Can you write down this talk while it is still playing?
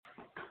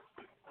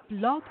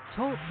Blog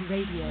Talk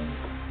Radio.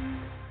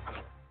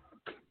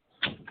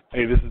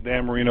 Hey, this is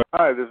Dan Marino.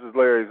 Hi, this is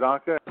Larry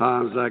Zonka. Hi,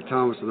 I'm Zach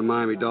Thomas of the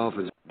Miami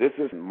Dolphins. This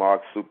is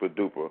Mark Super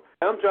Duper.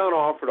 I'm John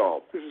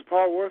Offerdahl. This is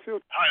Paul Warfield.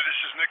 Hi, this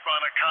is Nick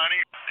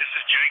Bonacani. This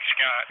is Jake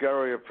Scott.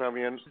 Gary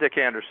Premian. Dick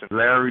Anderson.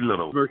 Larry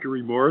Little.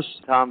 Mercury Morris.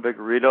 Tom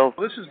Vigorito.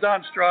 This is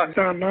Don Strock.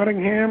 Don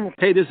Nottingham.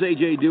 Hey, this is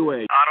A.J.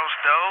 Dewey. Otto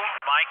Stowe.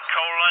 Mike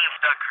Colon.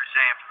 Doug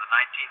Cruzan from the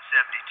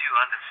 1972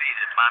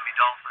 undefeated Miami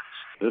Dolphins.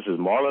 This is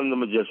Marlon the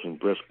Magician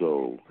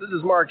Briscoe. This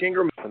is Mark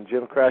Ingram. And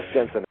Jim Crash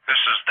Jensen.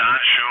 This is Don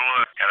Shula,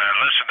 and I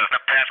listen to the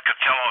Pat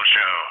Catello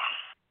Show.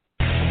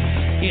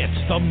 It's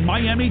the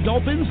Miami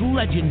Dolphins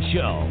Legend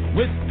Show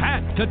with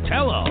Pat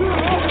Catello.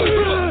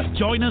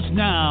 Join us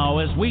now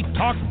as we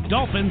talk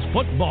Dolphins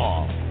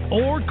football,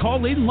 or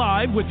call in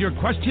live with your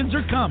questions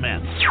or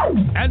comments.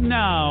 And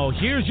now,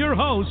 here's your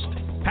host,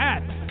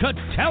 Pat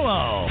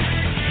Catello.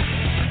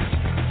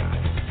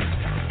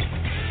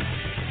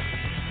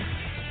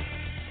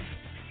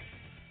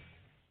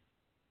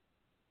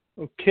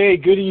 Okay,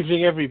 good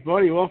evening,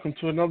 everybody. Welcome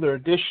to another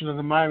edition of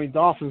the Miami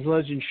Dolphins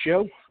Legend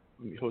Show.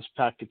 I'm your host,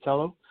 Pat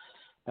Catello,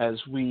 as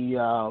we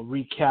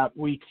recap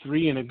Week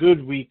 3, and a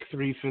good Week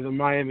 3 for the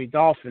Miami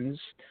Dolphins,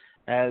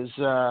 as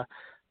the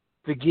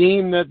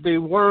game that they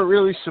weren't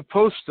really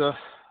supposed to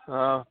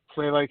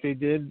play like they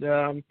did,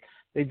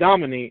 they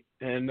dominate,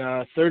 and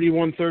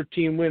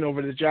 31-13 win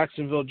over the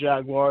Jacksonville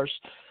Jaguars.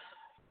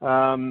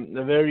 A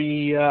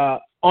very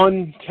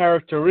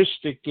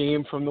uncharacteristic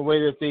game from the way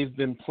that they've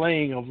been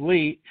playing of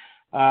late.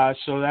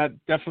 So that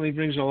definitely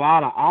brings a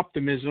lot of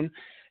optimism,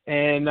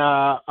 and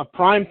a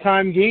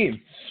primetime game.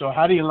 So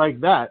how do you like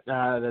that?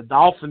 The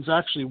Dolphins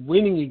actually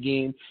winning a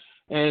game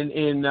and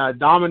in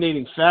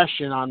dominating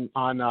fashion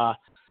on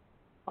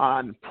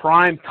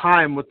prime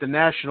time with the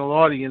national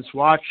audience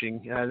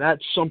watching.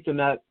 That's something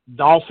that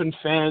Dolphin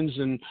fans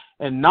and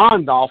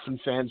non-Dolphin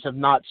fans have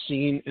not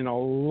seen in a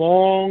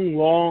long,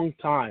 long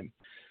time.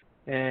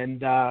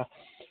 And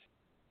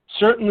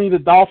certainly the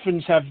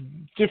Dolphins have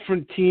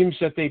different teams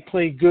that they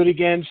play good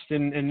against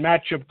and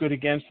match up good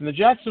against. And the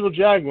Jacksonville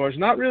Jaguars,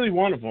 not really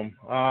one of them.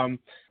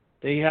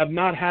 They have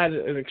not had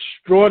an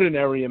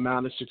extraordinary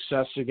amount of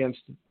success against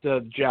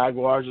the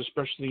Jaguars,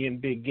 especially in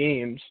big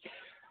games.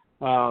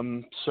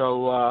 All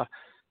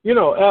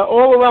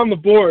around the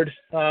board,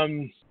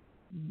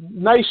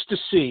 nice to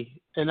see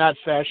in that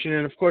fashion.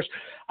 And, of course,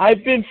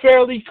 I've been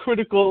fairly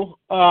critical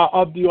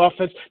of the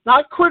offense.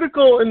 Not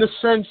critical in the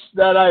sense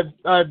that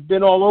I've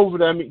been all over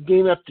them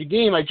game after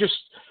game. I just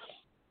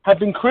have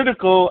been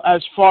critical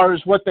as far as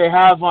what they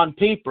have on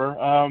paper.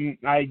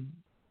 I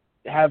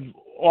have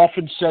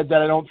often said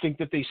that I don't think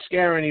that they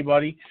scare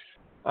anybody.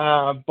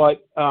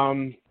 But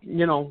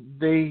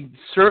they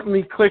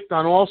certainly clicked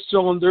on all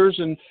cylinders,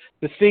 and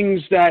the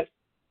things that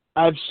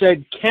I've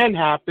said can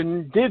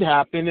happen did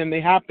happen, and they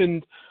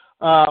happened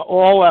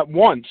all at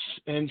once.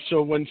 And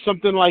so when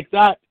something like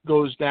that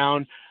goes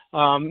down,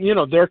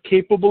 they're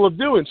capable of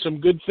doing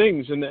some good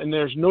things, and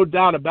there's no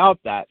doubt about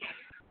that.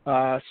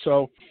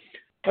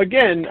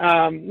 Again,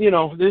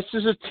 this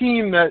is a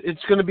team that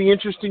it's going to be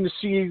interesting to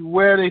see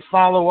where they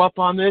follow up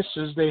on this,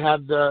 as they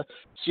have the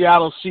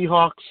Seattle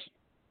Seahawks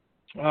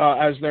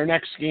as their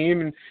next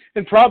game,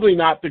 and probably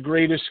not the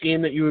greatest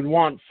game that you would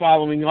want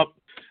following up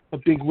a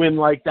big win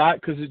like that,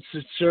 because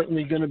it's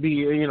certainly going to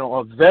be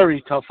a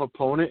very tough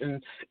opponent,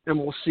 and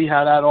we'll see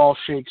how that all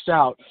shakes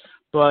out.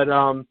 But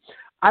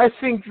I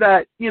think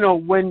that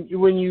when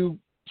you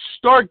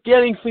start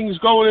getting things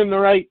going in the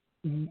right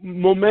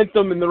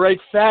momentum in the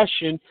right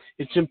fashion,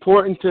 it's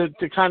important to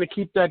kind of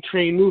keep that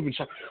train moving.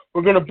 So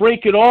we're going to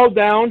break it all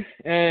down,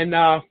 and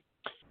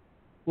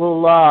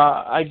we'll,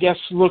 I guess,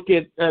 look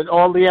at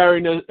all the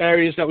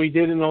areas that we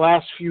did in the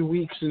last few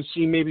weeks and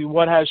see maybe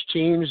what has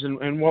changed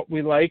and what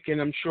we like. And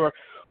I'm sure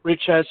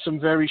Rich has some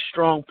very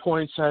strong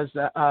points as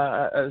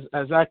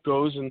that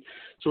goes. And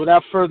so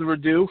without further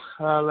ado,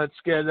 let's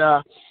get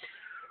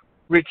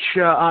Rich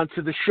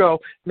onto the show.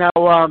 Now,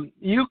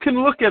 you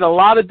can look at a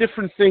lot of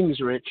different things,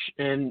 Rich,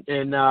 and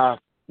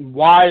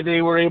why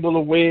they were able to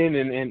win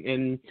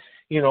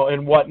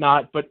and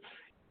whatnot. But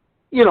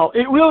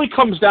it really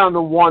comes down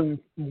to one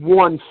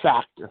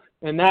factor,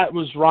 and that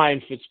was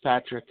Ryan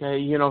Fitzpatrick.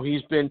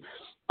 He's been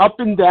up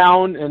and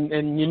down, and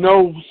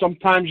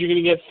sometimes you're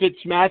going to get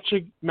Fitz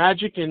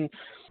magic, and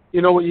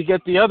what you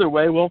get the other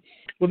way. Well,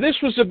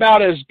 this was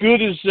about as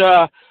good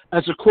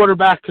as a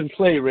quarterback can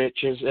play,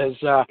 Rich, as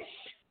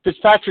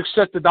Fitzpatrick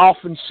set the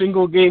Dolphins'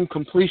 single-game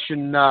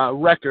completion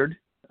record,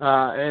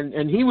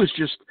 and he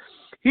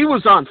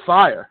was on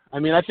fire. I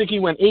mean, I think he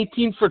went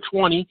 18 for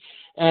 20,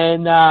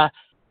 and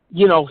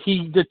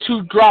the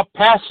two drop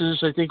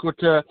passes, I think, were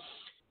to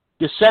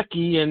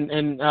Gesicki, and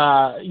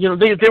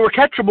they were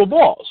catchable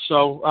balls.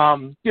 So,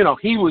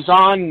 he was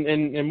on,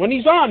 and when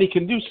he's on, he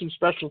can do some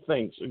special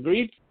things.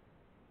 Agreed?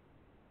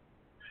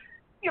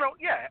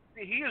 Yeah,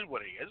 he is what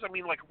he is. I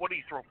mean, what did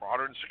he throw for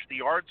 160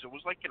 yards? It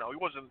was he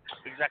wasn't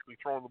exactly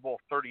throwing the ball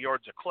 30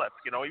 yards a clip.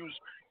 He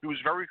was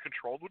very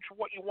controlled, which is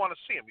what you want to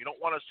see him. You don't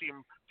want to see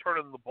him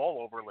turning the ball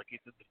over like he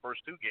did the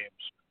first two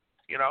games,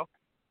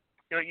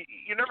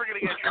 You're never going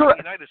to get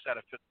United out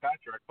of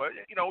Fitzpatrick, but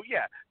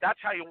yeah, that's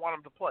how you want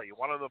him to play. You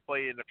want him to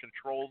play in a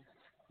controlled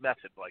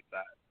method like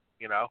that.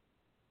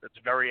 That's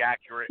very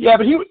accurate. Yeah,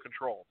 but he was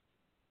controlled.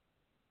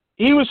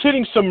 He was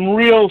hitting some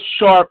real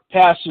sharp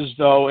passes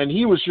though, and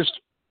he was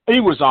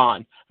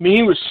on. I mean,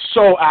 he was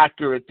so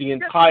accurate the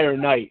entire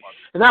night,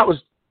 and that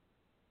was,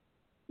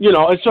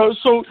 and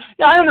so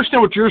yeah, I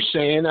understand what you're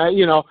saying,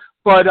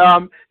 but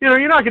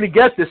you're not going to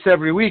get this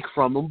every week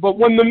from him. But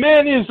when the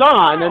man is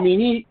on, I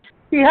mean,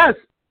 he has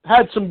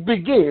had some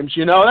big games,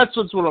 That's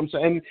what I'm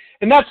saying,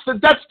 and that's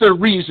the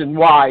reason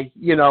why,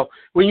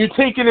 when you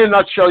take it in a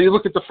nutshell, you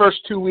look at the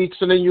first 2 weeks,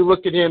 and then you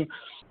look at him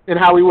and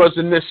how he was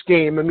in this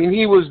game. I mean,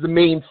 he was the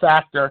main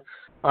factor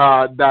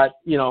that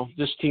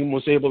this team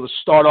was able to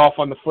start off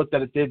on the foot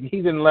that it did, and he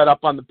didn't let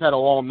up on the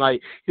pedal all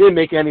night. He didn't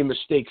make any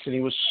mistakes, and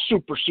he was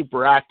super,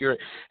 super accurate.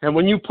 And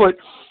when you put,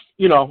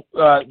 you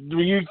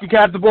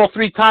have the ball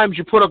 3 times,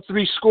 you put up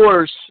 3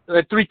 scores,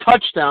 3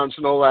 touchdowns,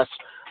 no less.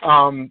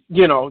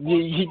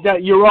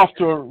 You're off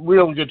to a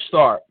real good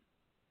start.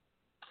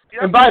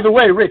 Yep. And by the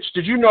way, Rich,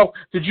 did you know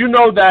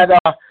that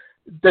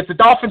that the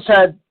Dolphins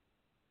had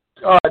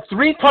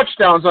 3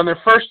 touchdowns on their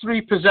first 3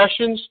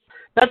 possessions?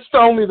 That's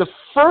only the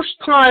first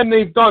time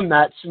they've done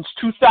that since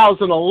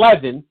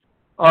 2011,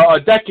 a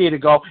decade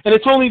ago, and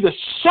it's only the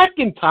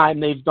second time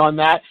they've done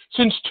that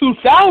since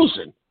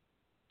 2000.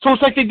 So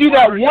it's like they do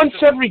that once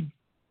every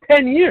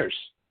 10 years.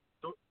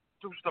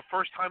 It was the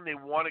first time they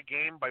won a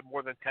game by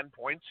more than 10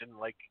 points since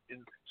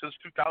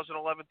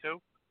 2011 too.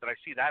 Did I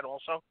see that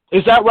also?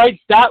 Is that right?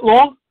 That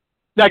long?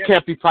 That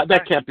can't be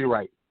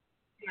right.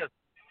 Yeah,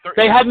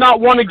 they have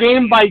not won a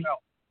game by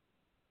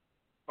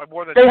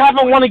more than. They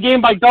haven't won a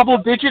game by double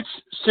digits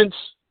since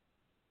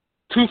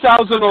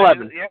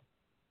 2011. Yeah,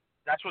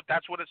 that's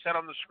what it said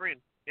on the screen.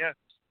 Yeah.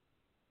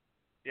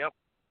 Yep.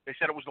 They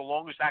said it was the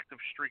longest active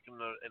streak in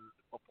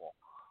football.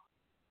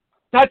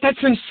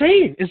 That's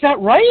insane. Is that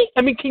right?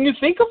 I mean, can you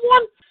think of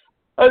one?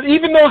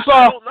 Even those.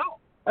 I don't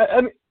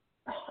know.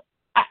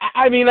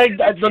 I mean,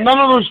 none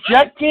of those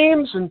Jet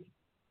games, and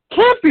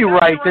can't be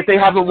right that they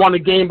haven't won a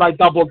game by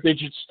double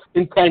digits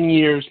in 10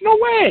 years. No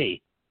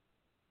way.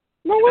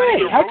 No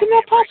way. How can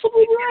that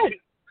possibly be right?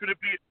 Could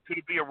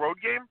it be a road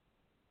game?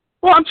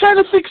 Well, I'm trying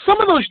to think. Some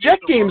of those Jet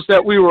games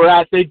that we were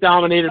at, they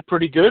dominated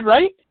pretty good,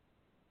 right?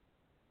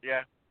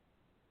 Yeah.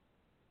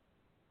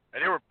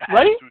 And they were bad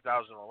right? in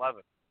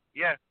 2011.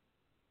 Yeah.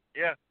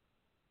 Yeah.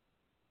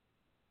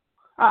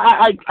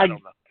 I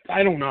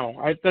don't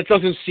know. That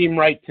doesn't seem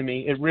right to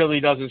me. It really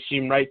doesn't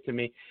seem right to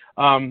me.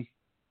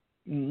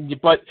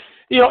 But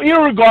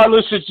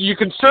irregardless, you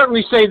can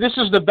certainly say this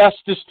is the best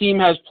this team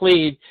has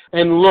played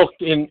and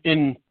looked in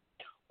a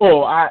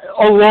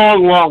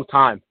long, long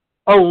time.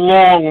 A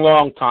long,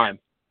 long time.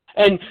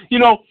 And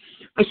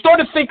I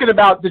started thinking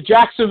about the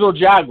Jacksonville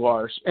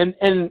Jaguars, and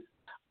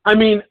I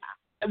mean,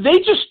 they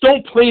just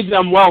don't play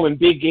them well in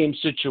big game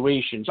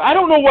situations. I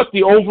don't know what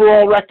the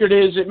overall record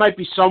is. It might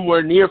be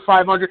somewhere near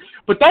 500,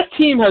 but that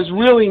team has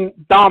really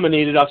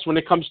dominated us when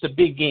it comes to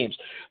big games.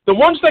 The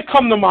ones that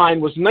come to mind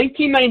was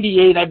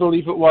 1998, I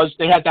believe it was.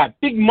 They had that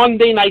big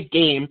Monday night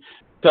game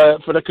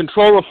for the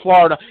control of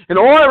Florida, and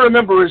all I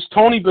remember is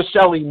Tony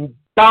Baselli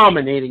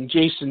dominating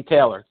Jason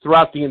Taylor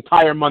throughout the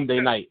entire Monday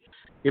night.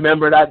 You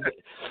remember that?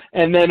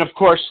 And then, of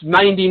course,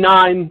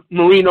 99,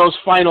 Marino's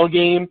final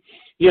game.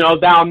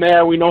 Down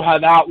there, we know how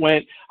that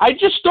went. I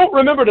just don't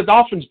remember the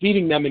Dolphins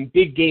beating them in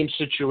big game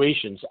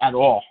situations at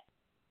all.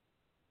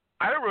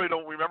 I really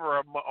don't remember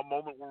a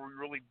moment where we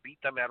really beat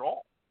them at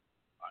all.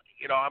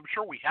 I'm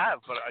sure we have,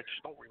 but I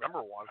just don't remember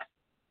one.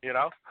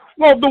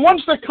 Well, the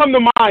ones that come to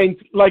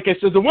mind, like I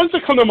said,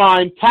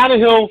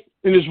 Tannehill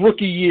in his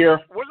rookie year.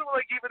 Wasn't it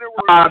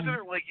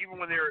like even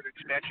when they were an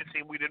expansion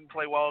team, we didn't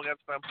play well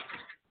against them?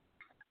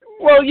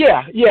 Well,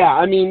 yeah.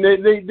 I mean,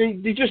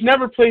 they just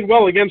never played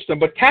well against them.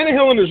 But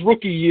Tannehill in his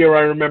rookie year,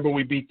 I remember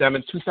we beat them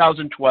in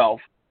 2012.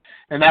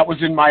 And that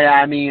was in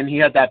Miami, and he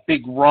had that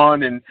big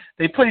run, and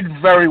they played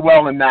very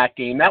well in that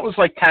game. That was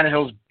like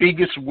Tannehill's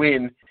biggest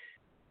win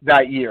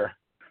that year.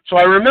 So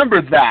I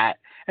remember that.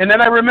 And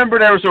then I remember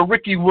there was a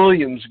Ricky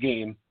Williams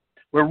game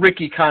where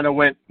Ricky kind of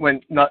went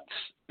nuts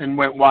and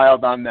went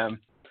wild on them.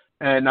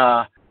 And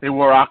they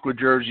wore aqua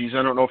jerseys.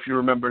 I don't know if you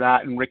remember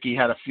that. And Ricky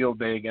had a field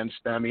day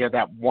against them. He had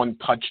that one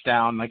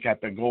touchdown, like at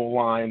the goal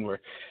line.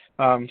 Where,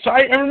 so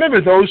I remember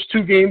those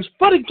 2 games.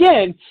 But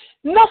again,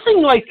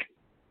 nothing like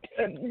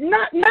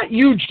not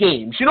huge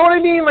games. You know what I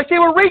mean? Like they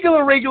were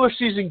regular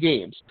season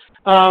games.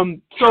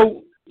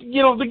 So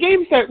the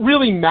games that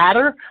really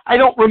matter, I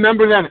don't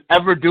remember them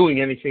ever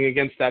doing anything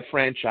against that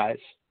franchise.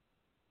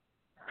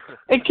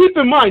 And keep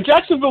in mind,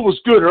 Jacksonville was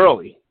good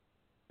early.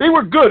 They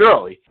were good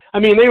early. I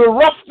mean, they were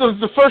rough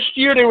the first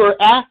year they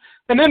were at,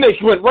 and then they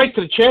went right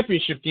to the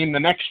championship game the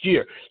next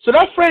year. So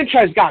that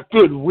franchise got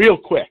good real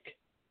quick.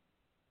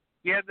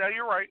 Yeah, no,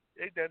 you're right.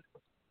 They did.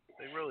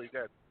 They really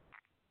did.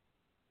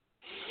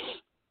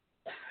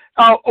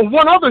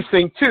 One other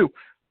thing, too.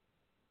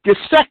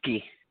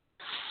 Gesicki,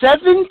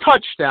 7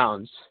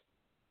 touchdowns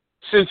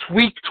since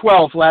Week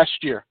 12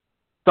 last year.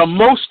 The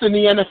most in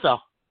the NFL.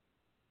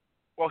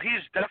 Well,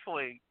 he's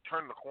definitely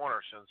turned the corner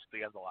since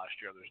the end of last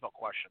year. There's no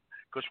question.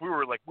 Because we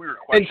were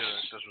questioning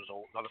if this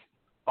was another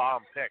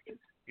bomb pick,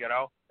 you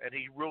know? And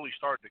he really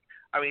started to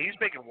 – I mean, he's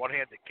making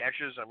one-handed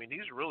catches. I mean,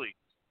 he's really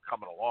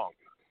coming along,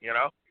 you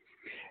know?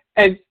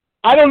 And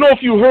I don't know if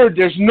you heard,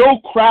 there's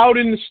no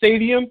crowd in the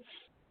stadium,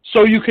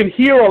 so you can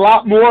hear a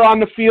lot more on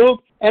the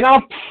field. And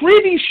I'm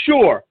pretty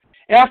sure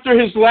after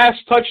his last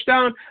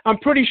touchdown, I'm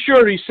pretty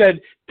sure he said,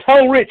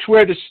 "Tell Rich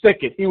where to stick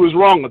it. He was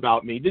wrong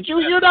about me." Did you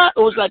hear that,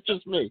 or was that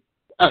just me?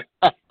 I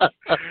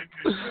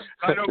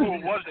know who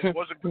it was. It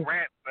wasn't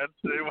Grant.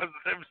 It wasn't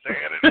him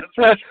saying it. That's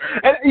for sure.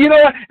 And you know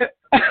what?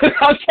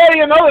 I'll tell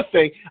you another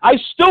thing. I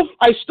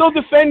still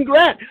defend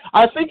Grant.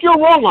 I think you're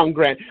wrong on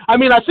Grant. I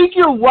mean, I think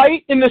you're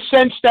right in the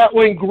sense that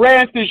when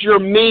Grant is your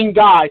main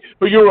guy,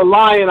 or you're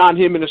relying on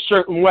him in a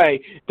certain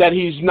way, that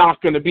he's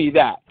not going to be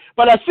that.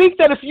 But I think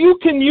that if you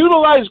can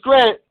utilize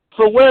Grant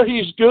for where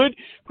he's good,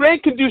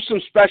 Grant can do some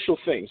special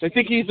things. I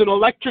think he's an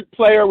electric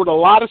player with a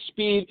lot of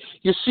speed.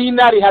 You've seen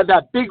that. He had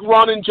that big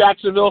run in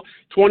Jacksonville,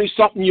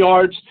 20-something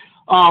yards.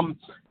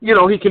 You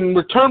know, he can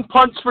return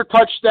punts for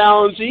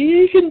touchdowns.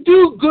 He can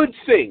do good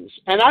things.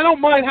 And I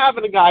don't mind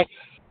having a guy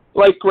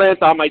like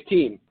Grant on my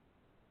team.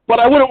 But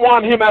I wouldn't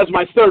want him as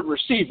my third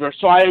receiver,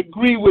 so I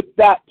agree with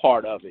that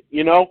part of it,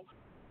 you know?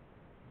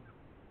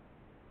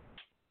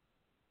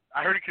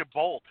 I heard he could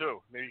bowl,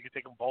 too. Maybe you could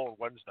take him bowling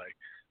Wednesday.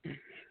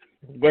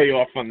 Way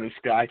off on this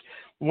guy.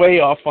 Way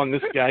off on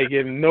this guy.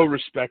 Give him no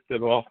respect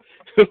at all.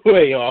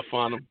 Way off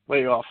on him.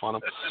 Way off on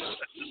him.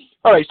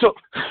 All right, so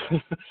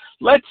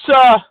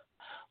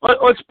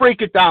let's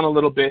break it down a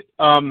little bit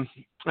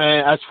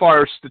as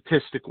far as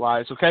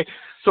statistic-wise, okay?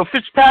 So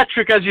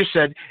Fitzpatrick, as you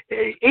said,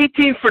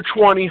 18 for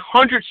 20,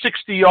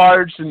 160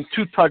 yards and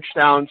 2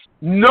 touchdowns,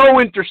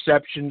 no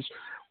interceptions.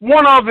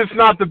 One of, if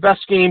not the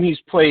best game he's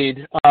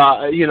played,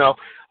 you know.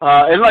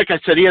 And like I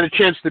said, he had a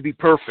chance to be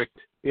perfect.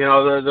 You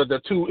know,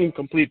 the 2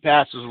 incomplete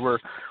passes were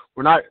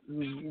not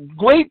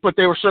great, but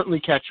they were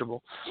certainly catchable.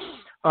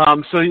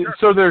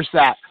 So there's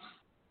that.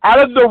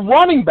 Out of the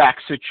running back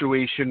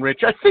situation,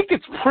 Rich, I think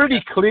it's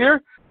pretty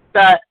clear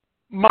that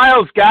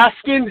Myles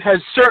Gaskin has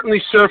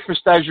certainly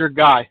surfaced as your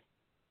guy.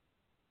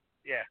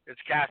 Yeah, it's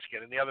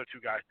Gaskin and the other 2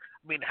 guys.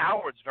 I mean,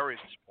 Howard's very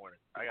disappointing.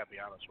 I got to be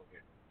honest with you.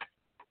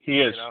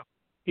 He is. You know?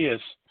 He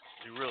is.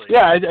 He really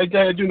yeah, is.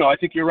 I do know. I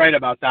think you're right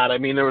about that. I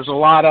mean, there was a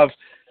lot of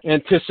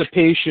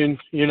anticipation,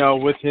 you know,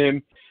 with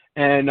him.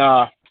 And,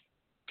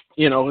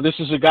 you know, this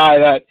is a guy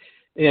that,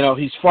 you know,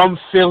 he's from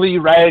Philly,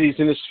 right? He's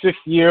in his 5th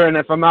year. And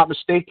if I'm not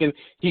mistaken,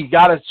 he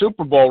got a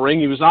Super Bowl ring.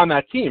 He was on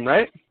that team,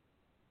 right?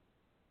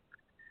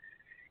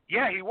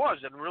 Yeah, he was,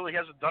 and really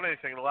hasn't done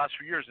anything in the last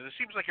few years. And it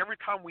seems like every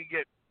time we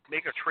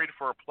make a trade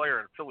for a player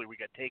in Philly, we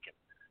get taken.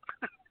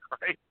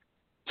 Right?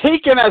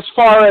 Taken as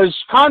far as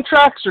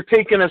contracts or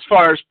taken as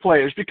far as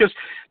players? Because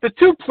the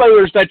 2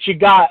 players that you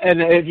got, and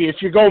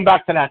if you're going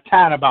back to that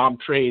Tannenbaum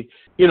trade,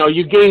 you know,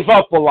 you gave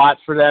up a lot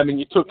for them and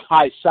you took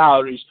high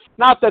salaries.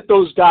 Not that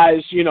those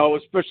guys, you know,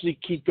 especially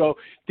Kiko,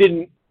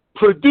 didn't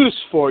produce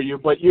for you,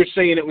 but you're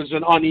saying it was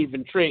an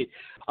uneven trade.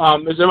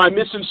 Am I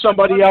missing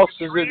somebody else?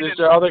 Is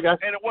there other guys?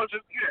 And it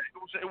wasn't.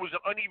 Yeah, it was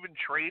an uneven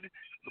trade.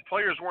 The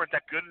players weren't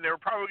that good, and they were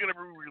probably going to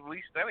be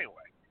released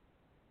anyway.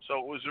 So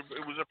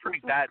it was a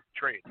pretty bad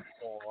trade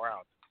all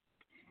around.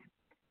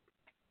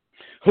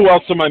 Who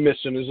else am I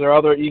missing? Is there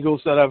other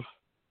Eagles that have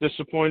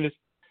disappointed?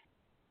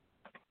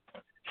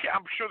 Yeah,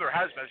 I'm sure there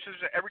has been. It's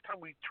just that every time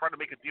we try to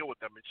make a deal with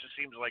them, it just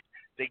seems like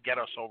they get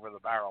us over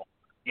the barrel.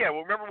 Yeah,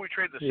 well, remember we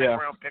traded the second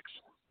round picks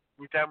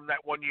with them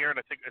that one year, and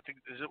I think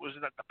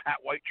wasn't that the Pat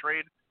White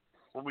trade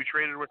when we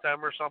traded with them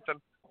or something?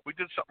 We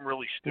did something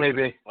really stupid,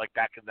 maybe, like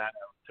back in that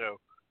too.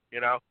 You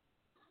know,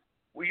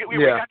 we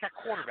got that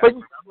quarterback.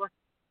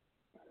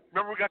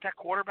 Remember we got that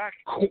quarterback?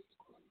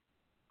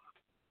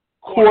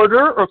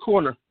 Quarter or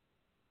corner?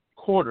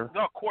 Quarter.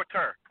 No,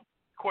 quarterback.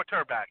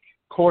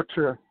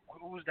 Quarter.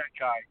 Who was that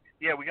guy?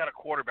 Yeah, we got a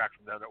quarterback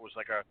from them that was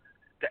like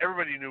that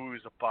everybody knew he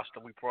was a bust,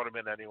 and we brought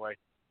him in anyway.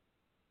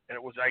 And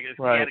it was, I guess,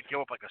 right. He had to give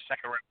up like a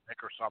second-round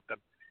pick or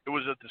something. It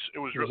was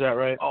Is that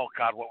right? Oh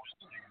God, what was?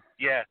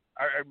 Yeah,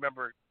 I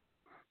remember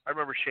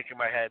shaking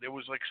my head. It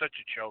was like such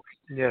a joke.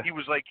 Yeah. He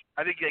was like,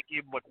 I think they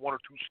gave him like 1 or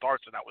 2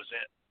 starts, and that was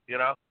it. You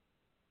know.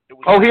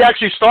 He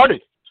actually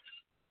started.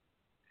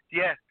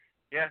 Yeah.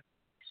 It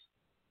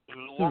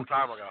was a long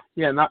time ago.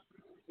 Yeah,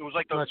 It was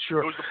like not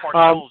sure. It was the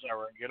Parcells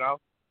era, you know.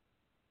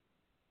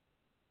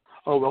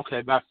 Oh,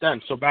 okay, back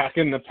then. So back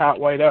in the Pat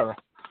White era.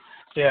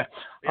 Yeah.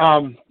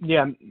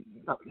 Yeah.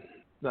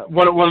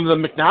 One of the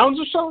McNowns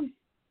or something?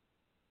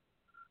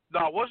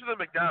 No, it wasn't a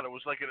McNown. It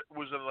was a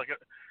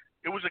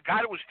guy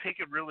that was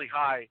taken really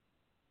high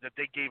that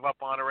they gave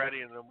up on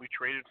already, and then we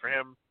traded for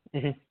him.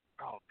 Mm-hmm.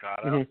 Oh God,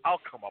 Mm-hmm.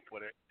 I'll come up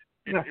with it.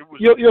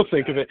 You'll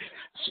think of it.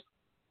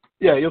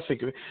 Yeah, you'll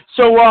think of it.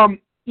 So,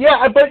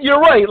 yeah, but you're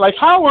right. Like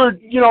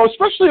Howard, you know,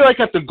 especially like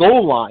at the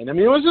goal line. I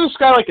mean, wasn't this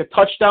guy like a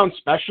touchdown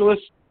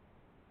specialist?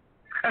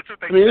 That's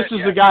what they said. This is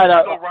the guy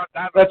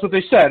that's what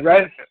they said,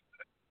 right?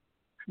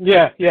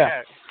 Yeah.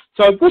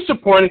 So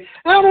disappointing.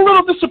 And I'm a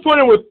little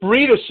disappointed with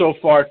Breida so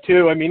far,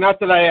 too. I mean, not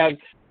that I had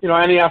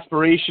any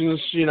aspirations,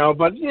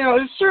 but,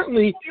 it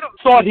certainly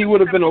thought he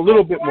would have been a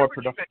little bit more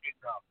productive.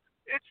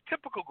 It's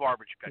typical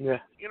garbage picking. Yeah.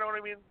 You know what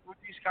I mean? With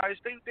these guys,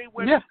 they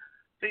went, Yeah.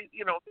 they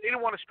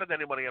didn't want to spend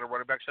any money on a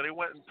running back, so they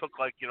went and took,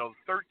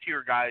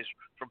 third-tier guys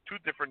from two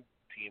different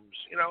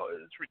teams.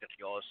 It's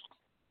ridiculous.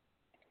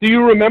 Do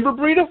you remember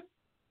Breida?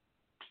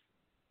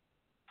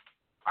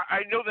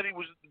 I know that he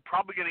was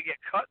probably going to get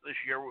cut this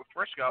year with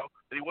Frisco,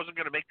 that he wasn't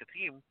going to make the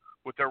team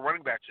with their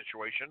running back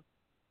situation.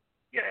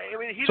 Yeah, I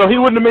mean, so he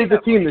wouldn't have made the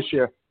team this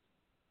year.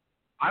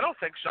 I don't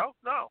think so.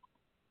 No.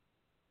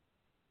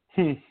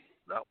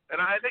 No, and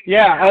I think.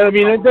 Yeah, I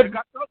mean,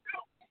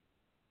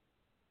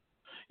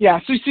 yeah.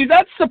 So see,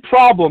 that's the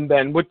problem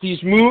then with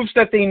these moves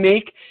that they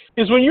make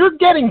is when you're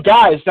getting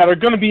guys that are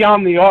going to be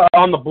on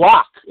the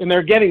block and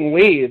they're getting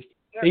waived.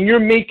 Yeah. And you're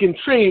making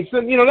trades,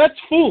 then, that's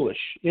foolish,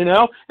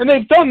 And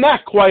they've done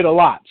that quite a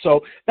lot.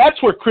 So that's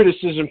where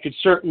criticism could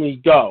certainly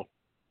go.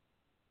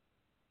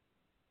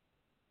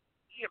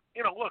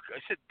 Look, I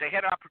said they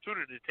had an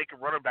opportunity to take a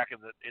running back in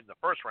the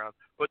first round,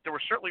 but there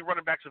were certainly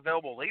running backs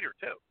available later,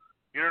 too.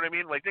 You know what I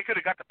mean? Like, they could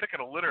have got the pick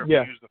in a litter if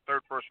they used the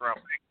first-round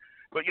pick.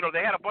 But,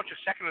 they had a bunch of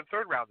second- and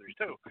third-rounders,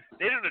 too.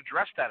 They didn't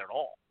address that at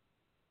all.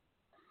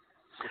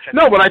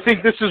 But I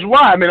think this is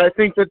why. I mean, I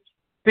think that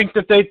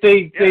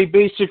they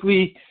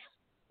basically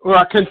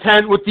are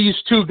content with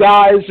these two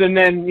guys, and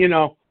then three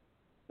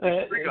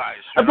guys.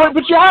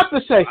 But you have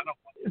to say,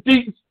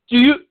 do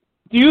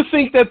you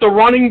think that the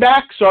running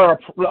backs are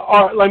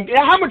like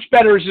how much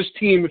better is this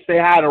team if they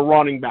had a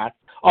running back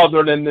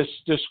other than this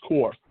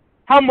core?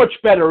 How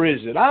much better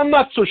is it? I'm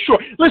not so sure.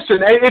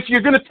 Listen, if you're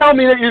going to tell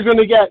me that you're going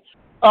to get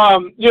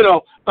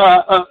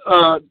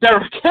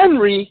Derrick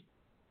Henry,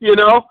 the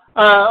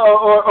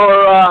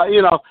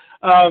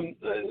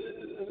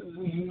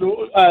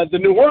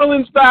New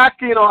Orleans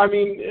back,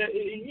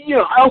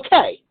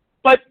 okay.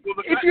 But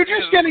if you're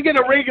just going to get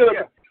a regular...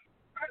 Yeah,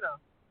 I know.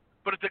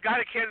 But if the guy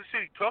that Kansas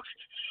City took,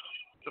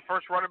 the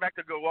first running back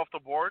to go off the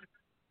board,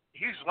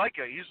 he's like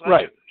the New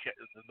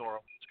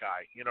Orleans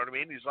guy. You know what I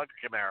mean? He's like a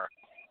Kamara.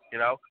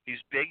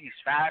 He's big, he's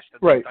fast,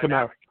 and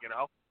dynamic,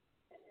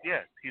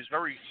 Yeah, he's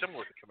very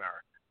similar to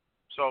Kamara.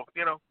 So,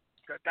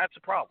 that's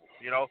a problem.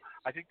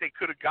 I think they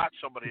could have got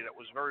somebody that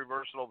was very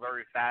versatile,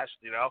 very fast,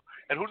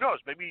 and who knows,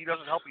 maybe he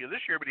doesn't help you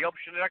this year, but he helps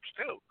you the next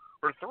 2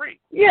 or 3.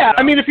 Yeah,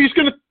 I mean, if he's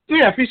gonna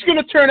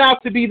turn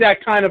out to be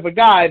that kind of a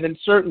guy, then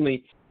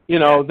certainly,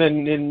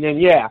 then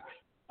yeah.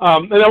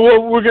 And then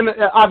we're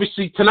gonna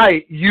obviously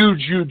tonight,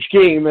 huge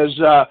game as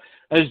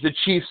the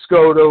Chiefs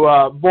go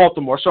to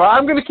Baltimore. So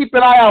I'm gonna keep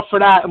an eye out for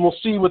that, and we'll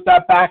see what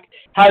that back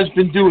has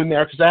been doing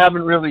there because I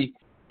haven't really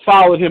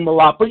followed him a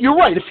lot. But you're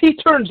right. If he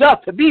turns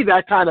out to be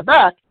that kind of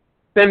back,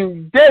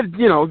 then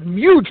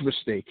huge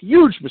mistake.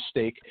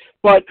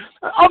 But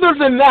other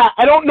than that,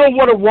 I don't know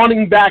what a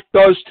running back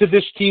does to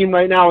this team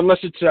right now,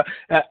 unless it's a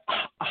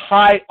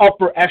high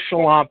upper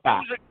echelon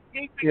back.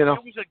 It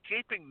was a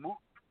gaping move.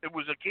 It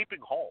was a gaping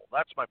hole.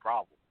 That's my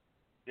problem.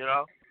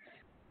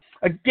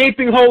 A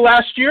gaping hole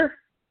last year?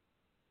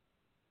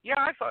 Yeah,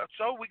 I thought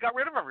so. We got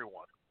rid of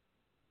everyone.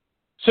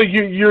 So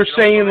you're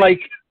saying they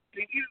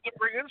needed to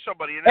bring in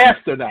somebody. And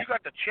after that, you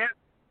got the chance.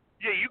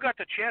 Yeah, you got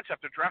the chance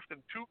after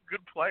drafting 2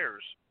 good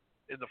players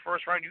in the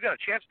first round. You got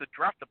a chance to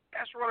draft the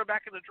best running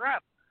back in the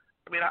draft.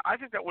 I mean, I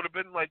think that would have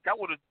been that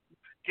would have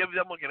given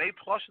them like an A+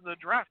 in the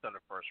draft in the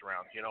first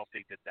round. If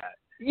they did that.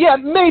 Yeah,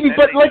 maybe,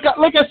 but like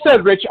I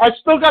said, Rich, I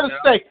still got to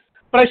say.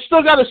 But I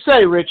still got to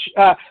say, Rich,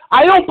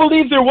 I don't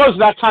believe there was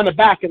that kind of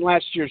back in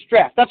last year's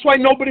draft. That's why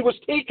nobody was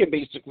taken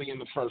basically in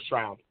the first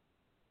round,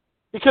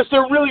 because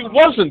there really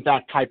wasn't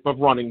that type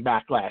of running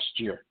back last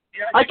year.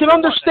 Yeah, I can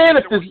understand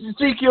if there's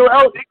Ezekiel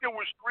out. I think there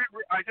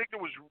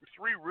was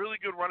 3 really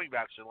good running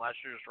backs in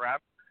last year's draft,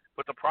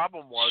 but the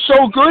problem was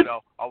so good.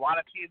 A lot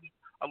of teams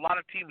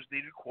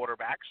needed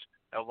quarterbacks.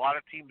 A lot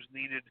of teams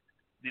needed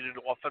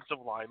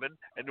offensive linemen,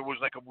 and there was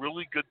like a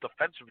really good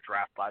defensive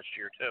draft last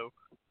year too.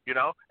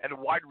 And a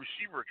wide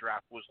receiver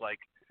draft was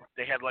like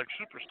they had like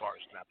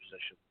superstars in that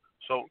position.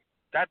 So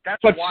that's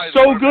why.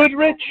 So good,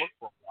 Rich.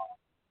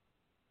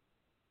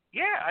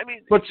 Yeah, I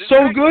mean. But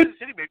so good.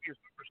 City may be a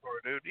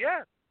superstar, dude.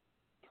 Yeah.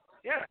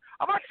 Yeah,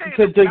 I'm not saying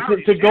to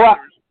go out.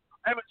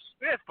 Emmitt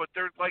Smith, but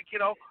they're like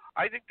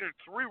I think there are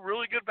 3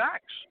 really good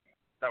backs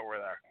that were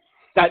there.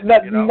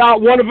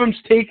 Not one of them's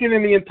taken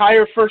in the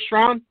entire first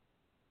round.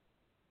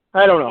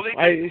 I don't know.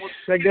 Well,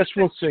 I guess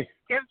we'll see.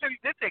 Kansas City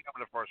did take him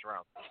in the first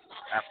round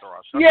after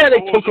us. Yeah,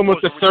 they took him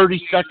with the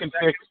 32nd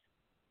pick.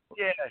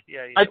 Yeah.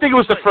 I think it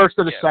was the first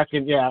or the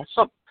second. Yeah,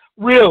 so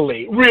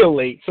really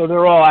late. So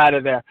they're all out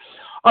of there.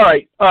 All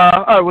right,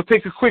 we'll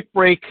take a quick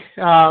break.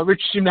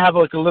 Rich seemed to have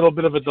like a little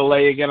bit of a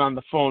delay again on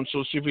the phone, so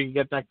we'll see if we can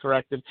get that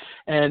corrected.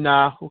 And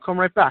we'll come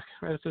right back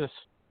right after this.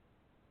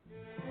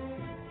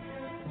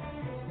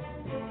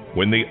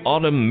 When the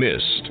autumn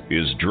mist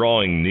is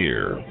drawing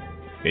near,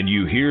 and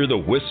you hear the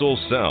whistle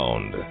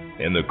sound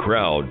and the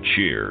crowd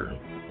cheer,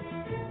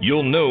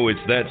 you'll know it's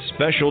that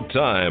special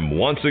time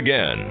once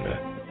again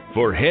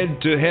for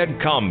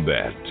head-to-head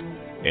combat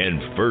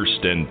and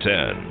 1st and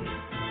 10.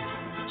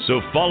 So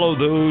follow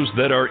those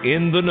that are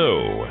in the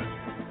know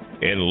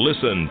and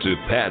listen to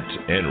Pat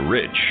and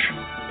Rich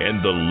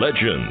and the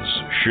Legends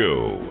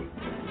Show.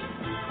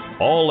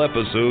 All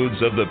episodes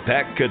of the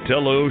Pat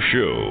Catello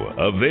Show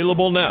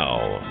available now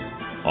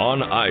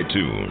on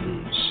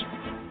iTunes.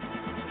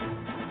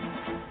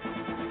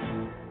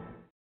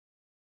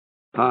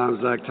 Hi, I'm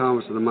Zach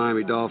Thomas of the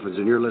Miami Dolphins,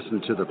 and you're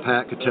listening to the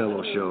Pat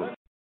Catello Show.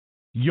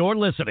 You're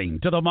listening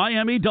to the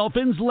Miami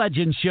Dolphins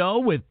Legend Show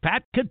with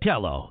Pat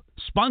Catello,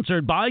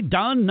 sponsored by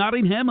Don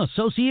Nottingham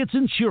Associates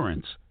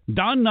Insurance.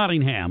 Don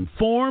Nottingham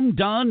formed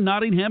Don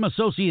Nottingham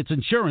Associates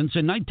Insurance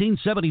in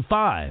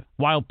 1975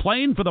 while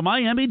playing for the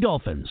Miami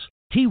Dolphins.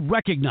 He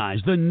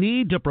recognized the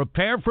need to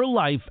prepare for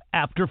life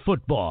after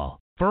football.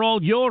 For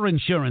all your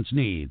insurance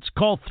needs,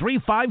 call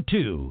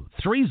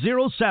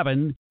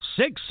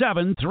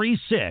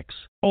 352-307-6736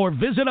 or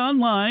visit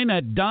online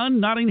at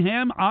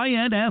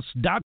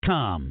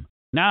donnottinghamins.com.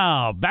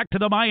 Now, back to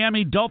the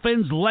Miami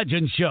Dolphins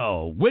Legend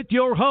Show with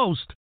your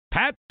host,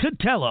 Pat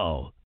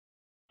Catello.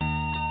 I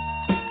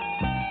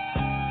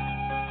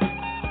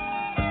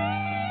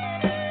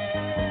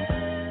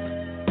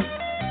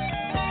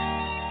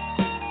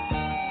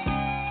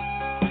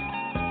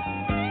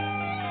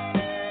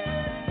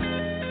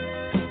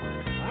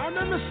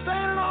remember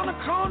standing on the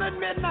corner at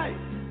midnight,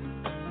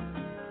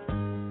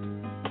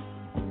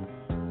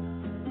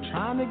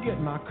 trying to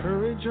get my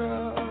courage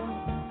up.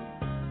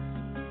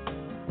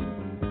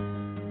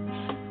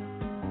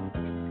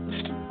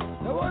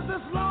 There was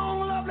this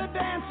long, lovely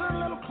dancer in a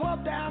little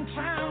club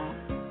downtown.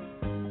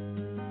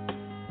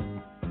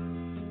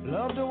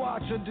 Loved to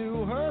watch her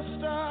do her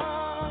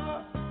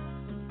stuff.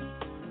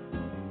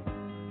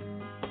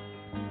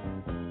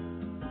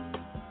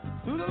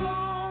 Through the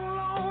long,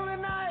 lonely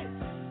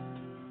nights,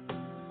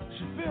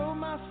 she filled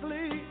my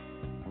sleep.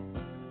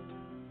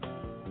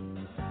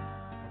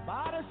 Her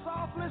body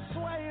softly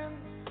swaying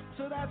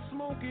to that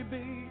smoky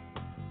beat.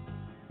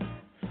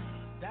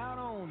 Down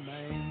on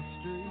Main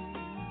Street.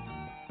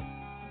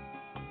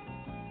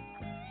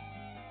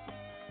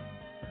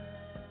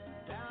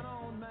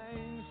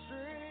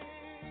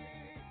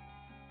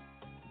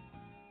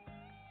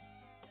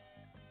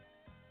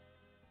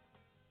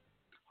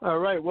 All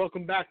right,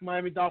 welcome back,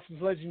 Miami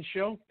Dolphins Legend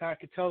Show.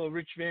 Pat Catello,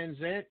 Rich Van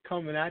Zant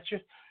coming at you,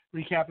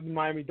 recapping the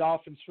Miami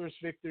Dolphins' first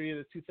victory of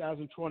the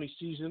 2020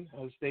 season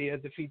as they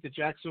defeat the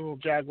Jacksonville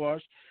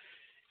Jaguars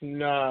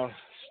in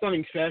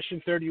stunning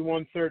fashion,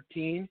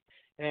 31-13.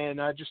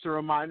 And just a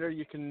reminder,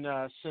 you can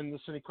send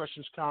us any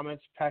questions,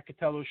 comments,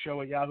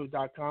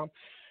 patcatelloshow@yahoo.com.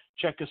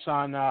 Check us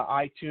on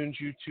iTunes,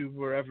 YouTube,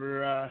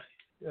 wherever,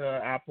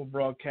 Apple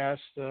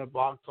Broadcast,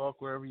 Blog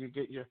Talk, wherever you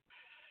get your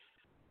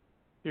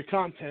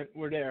content,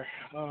 we're there.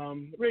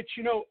 Rich,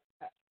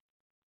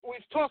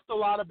 we've talked a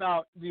lot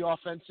about the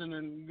offense,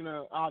 and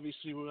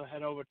obviously we'll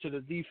head over to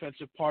the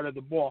defensive part of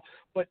the ball.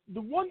 But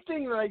the one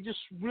thing that I just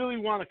really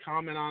want to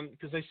comment on,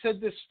 because I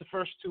said this the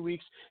first 2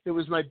 weeks, it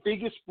was my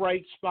biggest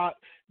bright spot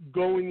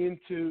going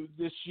into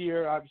this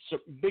year,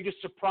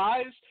 biggest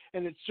surprise,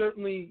 and it's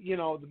certainly,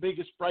 the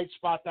biggest bright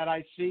spot that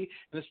I see,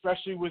 and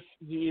especially with,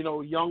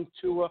 young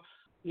Tua,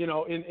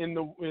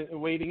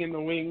 waiting in the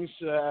wings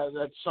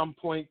at some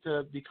point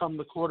to become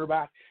the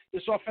quarterback.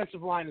 This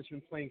offensive line has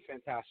been playing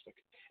fantastic,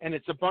 and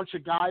it's a bunch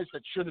of guys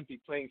that shouldn't be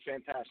playing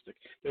fantastic.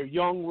 They're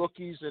young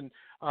rookies, and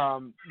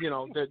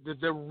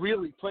they're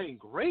really playing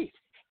great.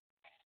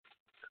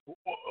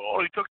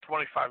 Well, it took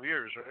 25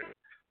 years, right?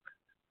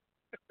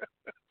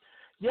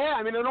 Yeah,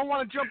 I don't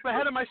want to jump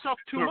ahead of myself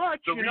too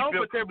much,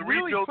 but they're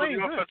really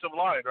playing the good. Offensive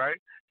line, right?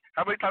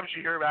 How many times do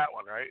you hear that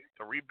one, right?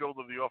 The rebuild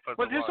of the offensive line.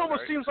 But this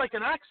almost seems like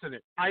an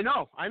accident. I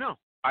know.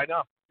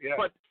 Yeah.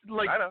 But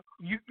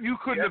you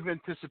couldn't have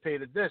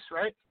anticipated this,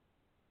 right?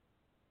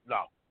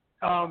 No.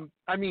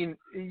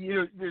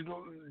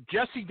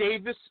 Jesse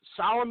Davis,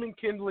 Solomon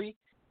Kindley,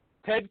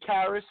 Ted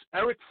Karras,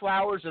 Eric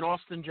Flowers, and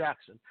Austin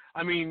Jackson.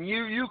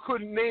 You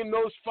couldn't name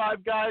those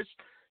five guys,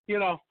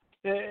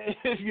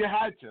 if you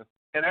had to.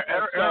 And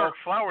Eric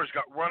Flowers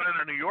got run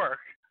into New York,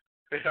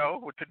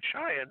 with the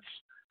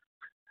Giants.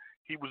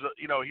 He was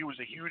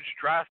a huge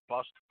draft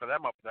bust for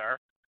them up there,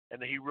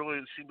 and he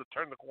really seemed to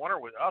turn the corner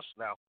with us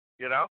now.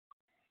 Yeah,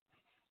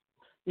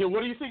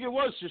 what do you think it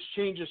was? Just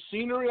change of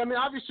scenery?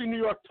 Obviously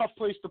New York, tough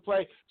place to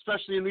play,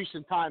 especially in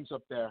recent times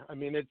up there. They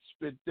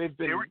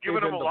were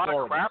giving him a lot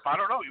of crap. I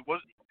don't know.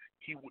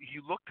 He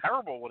looked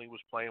terrible when he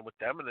was playing with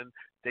them, and then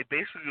they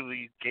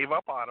basically gave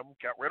up on him,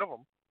 got rid of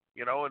him.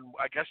 And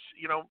I guess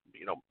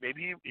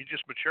maybe he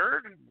just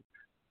matured, and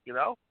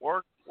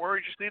or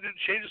he just needed to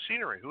change the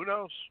scenery. Who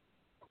knows?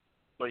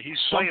 But he's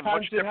playing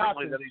much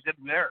differently than he did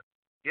there.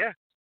 Yeah.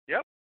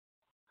 Yep.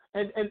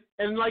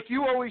 And like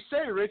you always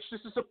say, Rich,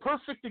 this is a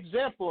perfect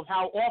example of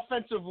how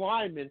offensive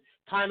linemen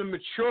kind of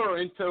mature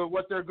into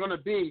what they're going to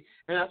be,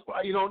 and that's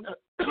why you don't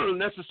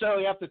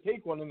necessarily have to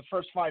take one in the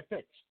first 5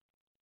 picks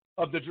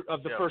of the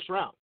first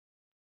round.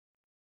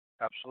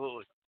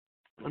 Absolutely.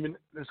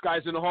 There's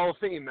guys in the Hall of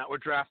Fame that were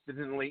drafted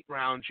in late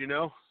rounds,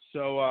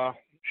 So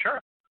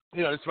sure.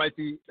 This might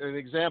be an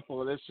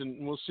example of this,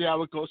 and we'll see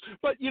how it goes.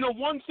 But,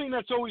 one thing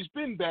that's always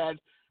been bad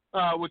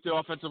with the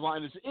offensive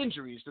line is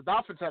injuries. The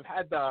Dolphins have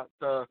had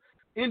the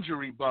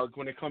injury bug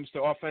when it comes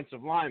to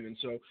offensive linemen.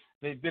 So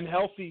they've been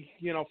healthy,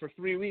 for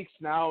 3 weeks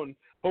now, and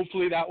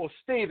hopefully that will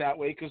stay that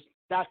way because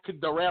that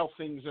could derail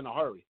things in a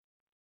hurry.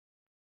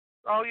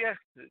 Oh, yeah.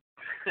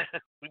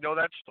 We know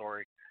that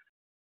story.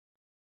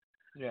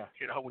 Yeah.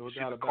 When you see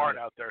the card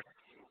out there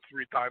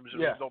 3 times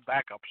and there's no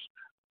backups,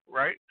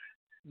 right?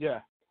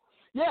 Yeah.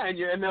 Yeah,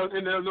 and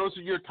those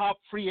are your top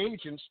free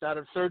agents that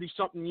are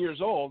 30-something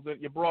years old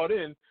that you brought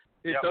in.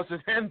 It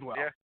doesn't end well.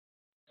 Yeah.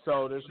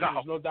 So there's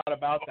no doubt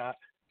about that.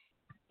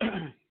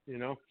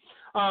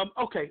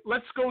 Okay,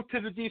 let's go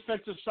to the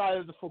defensive side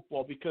of the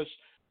football because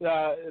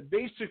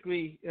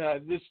basically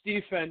this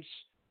defense,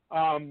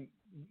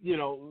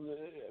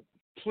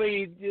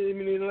 played.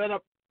 They let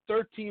up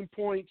 13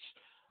 points.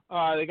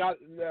 They got,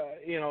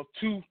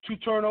 2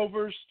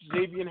 turnovers.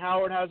 Xavier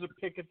Howard has a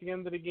pick at the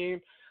end of the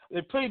game.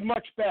 They played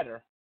much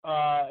better,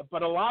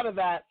 but a lot of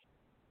that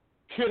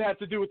could have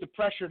to do with the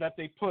pressure that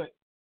they put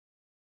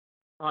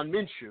on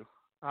Minshew.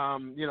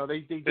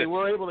 They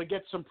were able to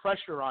get some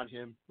pressure on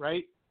him,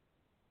 right?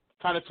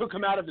 Kind of took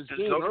him out of his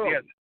game early.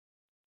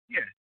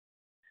 Yeah.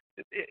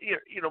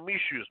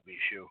 Minshew's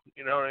Minshew.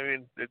 You know what I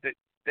mean?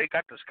 They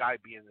got this guy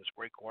being this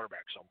great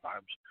quarterback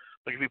sometimes.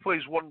 Like, if he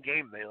plays one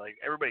game,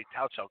 everybody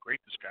touts how great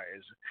this guy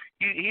is.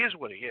 He is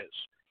what he is.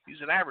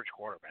 He's an average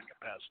quarterback at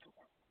best.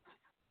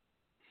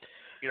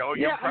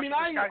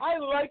 I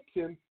liked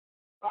him.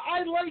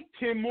 I liked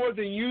him more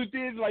than you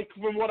did, like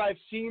from what I've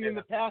seen in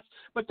the past.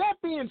 But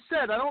that being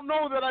said, I don't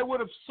know that I would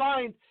have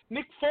signed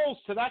Nick Foles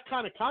to that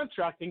kind of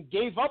contract and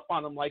gave up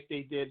on him like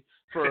they did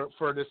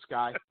for this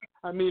guy.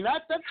 I mean,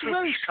 that's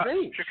very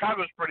strange.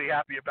 Chicago's pretty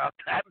happy about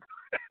that.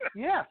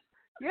 Yeah.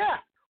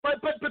 But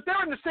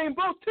they're in the same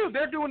boat too.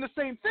 They're doing the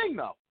same thing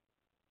though.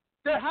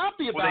 They're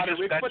happy about it,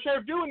 Rich, but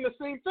they're doing the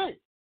same thing.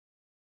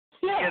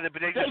 Yeah,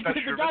 but they just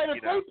the guy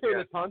that they paid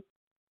a ton.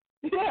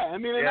 Yeah,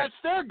 and that's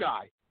their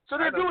guy. So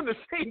they're doing the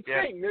same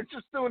thing. They're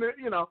just doing it,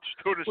 with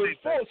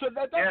Foles. So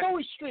that's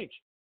always strange.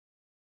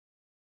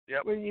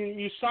 Yep. When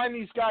you sign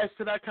these guys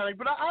to that kind of,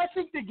 but I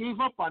think they gave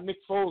up on Nick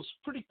Foles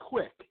pretty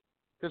quick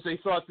because they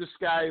thought this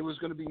guy was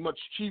going to be much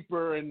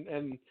cheaper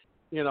and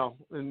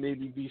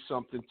maybe be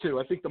something too.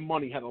 I think the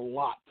money had a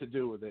lot to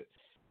do with it.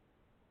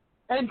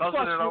 And plus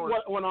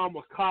what went on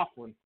with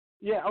Coughlin.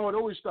 Yeah, it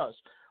always does.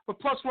 But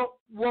plus what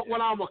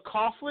went on with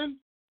Coughlin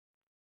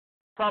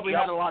probably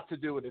had a lot to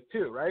do with it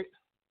too, right?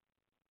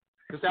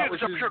 Because that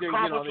was I'm sure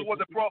Coughlin's the one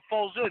that brought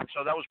Foles in,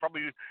 so that was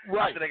probably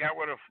after they got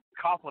rid of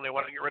Coughlin, they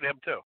wanted to get rid of him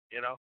too.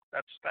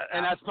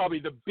 That's probably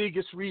the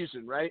biggest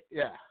reason, right?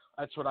 Yeah,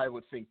 that's what I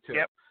would think too.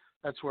 Yep.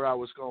 That's where I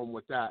was going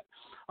with that.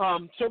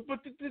 But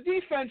the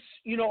defense,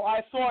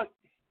 I thought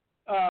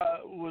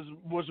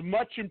was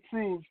much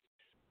improved,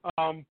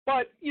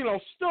 but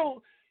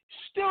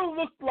still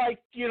looked like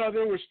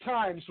there was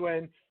times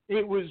when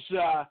it was.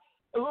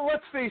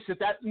 Let's face it,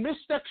 that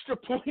missed extra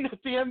point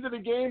at the end of the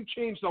game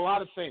changed a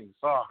lot of things.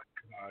 Oh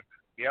God!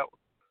 Yep.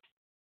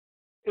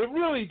 It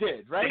really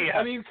did, right? Yeah.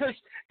 I mean, because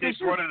they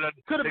brought in a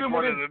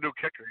new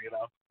kicker,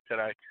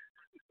 today.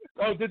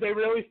 Oh, did they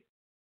really?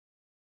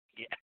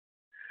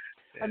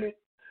 Yeah. I mean,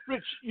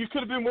 Rich, you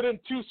could have been within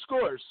 2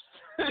 scores,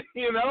 with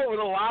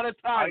a lot of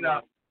time.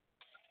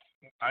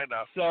 I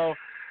know. So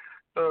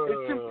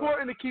it's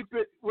important to keep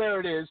it where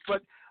it is,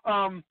 but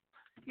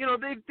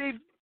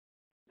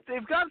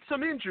they've got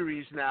some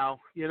injuries now,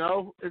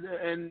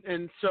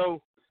 and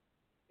so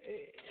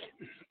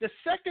the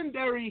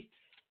secondary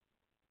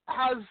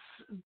has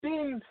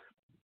been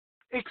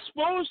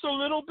exposed a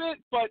little bit,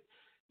 but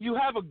you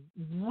have a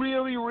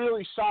really,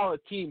 really solid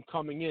team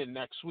coming in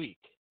next week.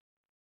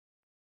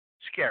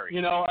 Scary.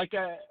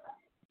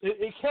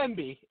 It can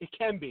be. It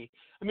can be.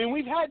 I mean,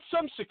 we've had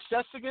some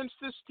success against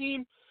this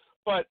team,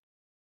 but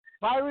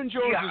Byron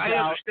Jones is out. I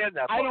understand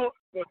that.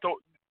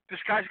 This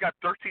guy's got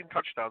 13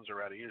 touchdowns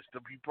already.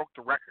 He broke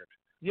the record.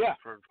 Yeah.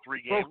 For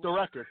 3 games. Broke the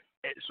record.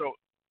 So,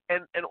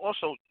 and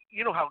also,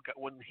 how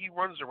when he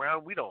runs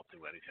around, we don't do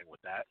anything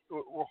with that.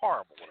 We're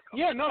horrible when it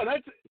comes. Yeah, no,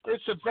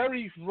 it's a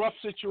very rough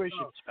situation.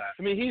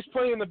 I mean, he's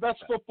playing the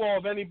best football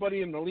of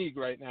anybody in the league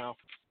right now.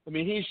 I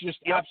mean, he's just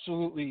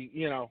absolutely,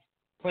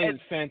 playing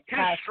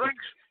fantastic.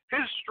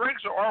 His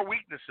strengths are our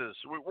weaknesses.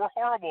 We're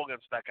horrible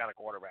against that kind of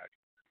quarterback.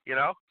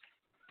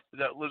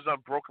 That lives on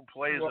broken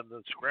plays and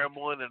the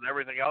scrambling and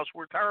everything else.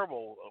 We're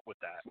terrible with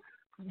that.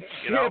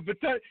 Yeah, but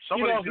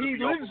somebody's going to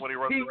be open when he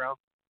runs around.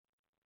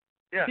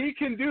 Yeah, he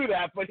can do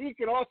that, but he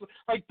can also,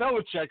 like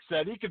Belichick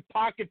said, he can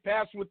pocket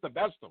pass with the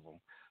best of them.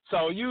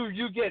 So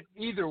you get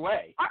either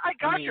way. I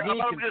got you.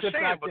 I'm just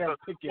saying, but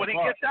when he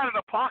gets out of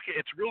the pocket,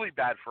 it's really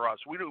bad for us.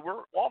 We're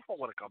awful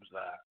when it comes to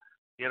that.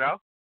 Yeah,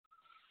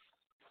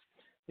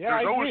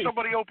 there's always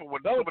somebody open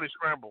when somebody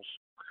scrambles.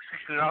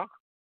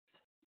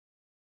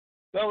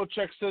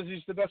 Belichick says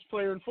he's the best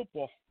player in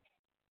football.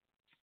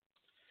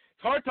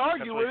 It's hard to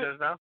argue with it.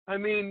 Now? I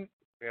mean,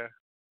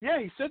 yeah,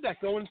 he said that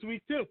going into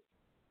week 2.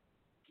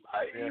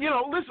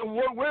 Listen,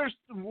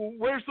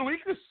 where's the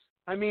weakness?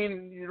 I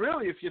mean,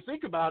 really, if you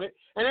think about it.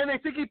 And then they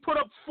think he put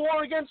up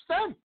 4 against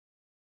them.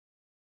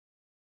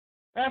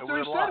 after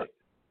he said it.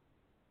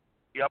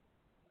 Yep.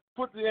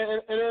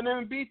 And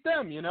then beat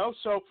them,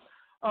 So,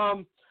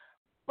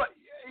 but,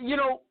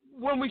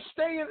 when we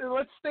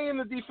let's stay in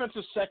the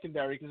defensive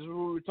secondary because we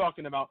were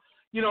talking about,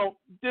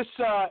 this,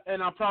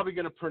 and I'm probably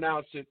going to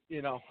pronounce it,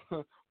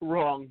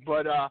 wrong,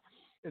 but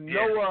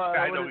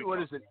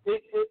what is it?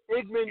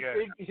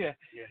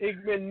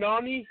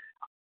 Igmanoni.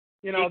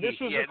 This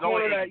was a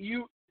corner that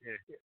you.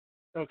 Yeah.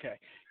 Okay,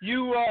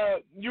 you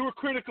were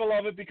critical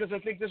of it because I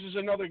think this is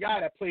another guy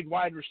that played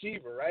wide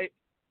receiver, right?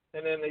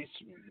 And then they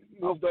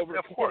moved over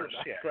to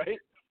quarterback, right?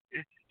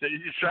 So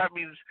that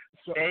means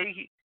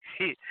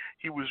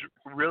he was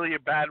really a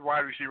bad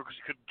wide receiver because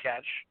he couldn't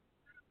catch,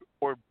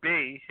 or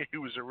B, he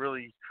was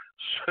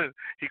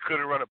he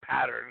couldn't run a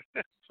pattern,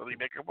 so they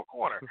make him a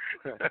corner.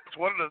 That's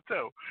one of the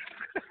two.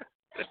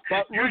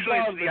 But usually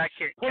it's the I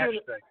can't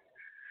catch thing.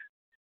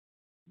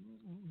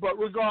 But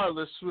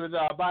regardless, with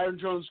Byron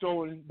Jones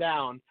going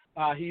down,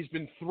 he's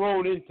been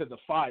thrown into the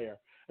fire,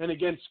 and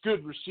against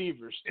good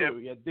receivers too.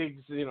 Yep. He had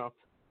Diggs,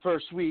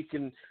 first week,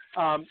 and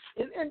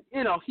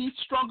he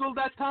struggled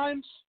at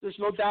times. There's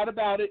no doubt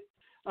about it.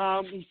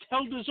 He's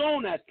held his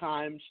own at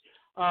times.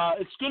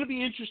 It's going to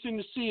be interesting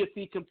to see if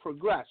he can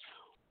progress.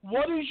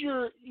 What is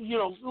your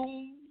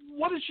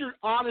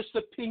honest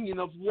opinion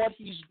of what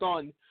he's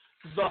done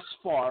thus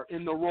far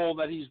in the role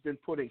that he's been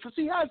put in? Because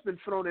he has been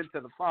thrown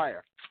into the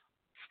fire.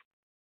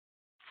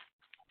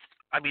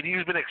 I mean,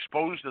 he's been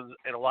exposed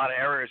in a lot of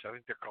areas. I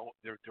think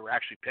they're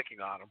actually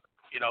picking on him,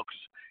 because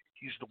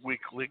he's the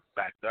weak link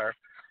back there.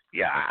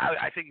 Yeah,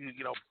 I think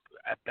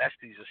at best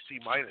he's a C-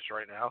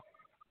 right now,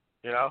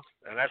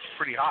 and that's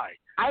pretty high.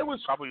 I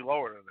was probably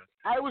lower than that.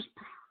 I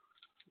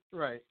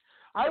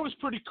was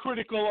pretty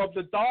critical of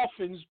the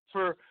Dolphins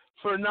for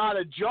not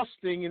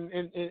adjusting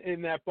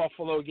in that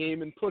Buffalo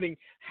game and putting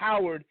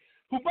Howard,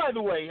 who, by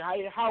the way,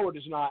 Howard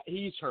is not.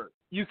 He's hurt.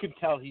 You can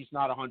tell he's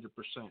not 100%.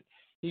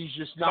 He's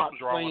just not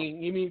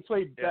playing. He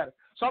played better.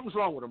 Something's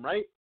wrong with him,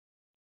 right?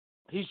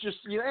 He's just,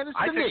 and it's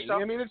the knee. So.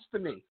 It's the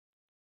knee.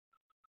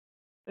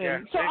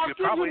 And so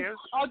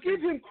I'll give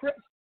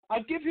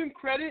him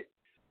credit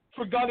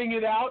for gutting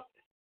it out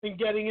and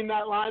getting in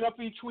that lineup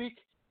each week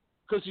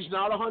because he's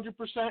not 100%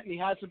 and he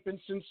hasn't been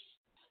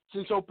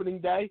since opening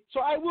day.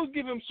 So I will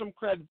give him some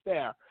credit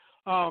there.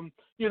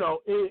 He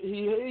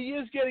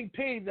is getting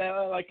paid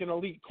like an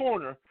elite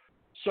corner.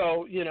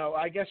 So,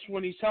 I guess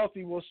when he's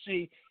healthy, we'll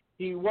see.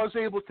 He was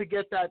able to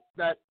get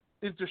that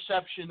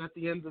interception at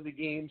the end of the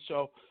game.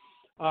 So,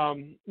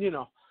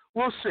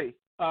 we'll see.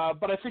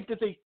 But I think that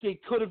they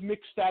could have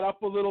mixed that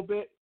up a little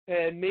bit,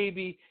 and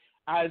maybe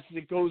as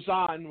it goes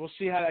on, we'll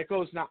see how that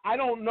goes. Now, I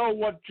don't know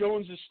what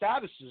Jones'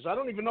 status is. I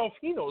don't even know if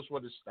he knows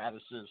what his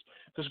status is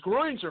because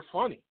groins are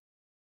funny.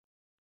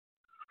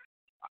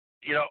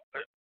 He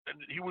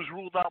was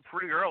ruled out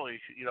pretty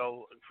early,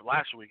 for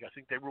last week. I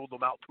think they ruled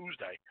him out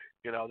Tuesday,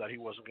 that he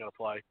wasn't going to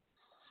play.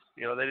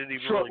 They didn't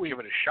even really give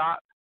it a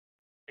shot.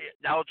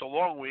 Now it's a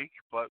long week,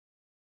 but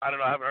I don't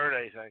know. I haven't heard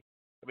anything.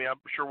 I'm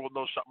sure we'll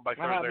know something by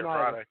Thursday or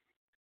Friday.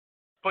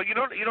 But you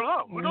don't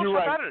know. Who knows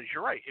how bad it is?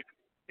 You're right.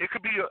 It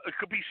could be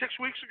 6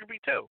 weeks. It could be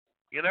 2.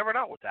 You never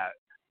know with that.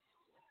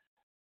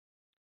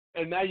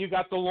 And now you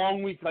got the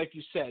long week, like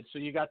you said. So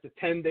you got the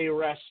 10-day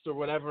rest or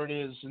whatever it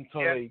is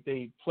until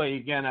they play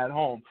again at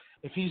home.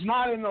 If he's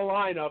not in the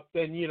lineup,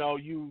 then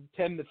you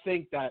tend to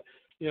think that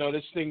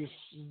this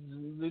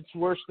it's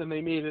worse than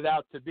they made it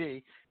out to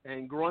be.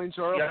 And groins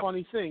are a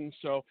funny thing.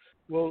 So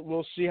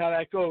we'll see how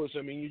that goes.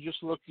 You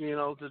just look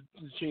to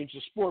change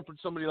the sport, but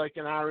somebody like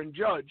an Aaron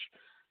Judge.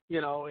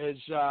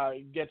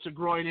 Gets a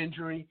groin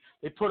injury.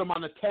 They put him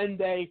on a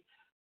 10-day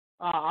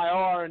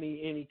IR, and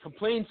he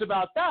complains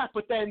about that.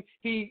 But then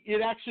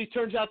it actually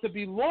turns out to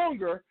be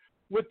longer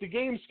with the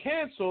games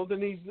canceled,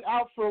 and he's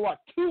out for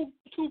 2+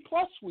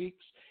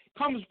 weeks.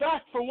 Comes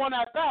back for one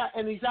at bat,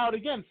 and he's out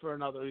again for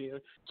another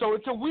year. So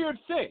it's a weird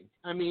thing.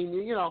 And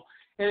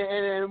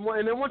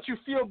then once you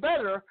feel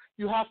better,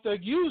 you have to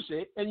use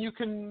it, and you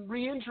can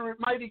re-injure it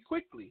mighty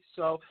quickly.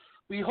 So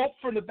we hope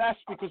for the best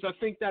because I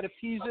think that if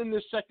he's in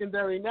this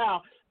secondary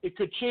now, it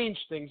could change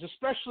things,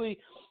 especially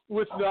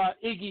with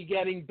Iggy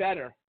getting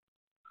better.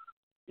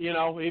 He's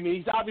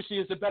obviously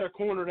is a better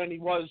corner than he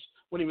was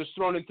when he was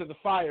thrown into the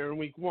fire in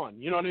week 1.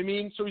 You know what I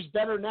mean? So he's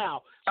better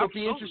now. So it'll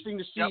be interesting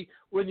to see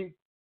when you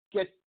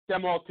get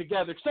them all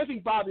together. Because I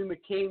think Bobby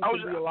McCain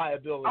could be a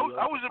liability.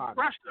 I was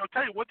impressed. I'll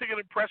tell you one thing that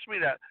impressed me,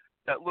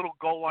 that little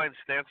goal line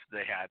stance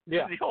they had.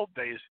 Yeah. In the old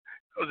days,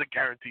 it was a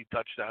guaranteed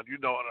touchdown. You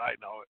know it, I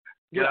know it.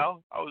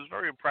 I was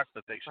very impressed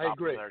that they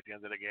stopped him there at the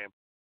end of the game.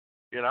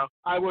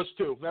 I was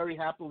too. Very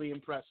happily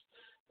impressed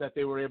that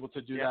they were able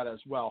to do that as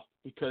well.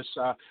 Because,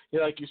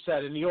 like you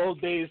said, in the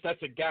old days,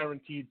 that's a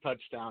guaranteed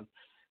touchdown.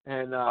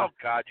 And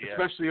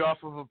especially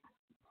off of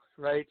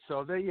right?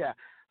 So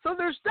So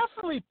there's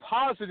definitely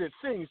positive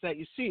things that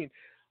you've seen.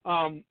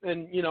 And,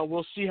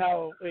 we'll see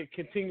how it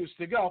continues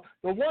to go.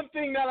 The one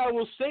thing that I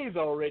will say,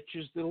 though, Rich,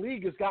 is the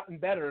league has gotten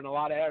better in a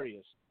lot of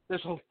areas.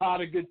 There's a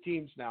lot of good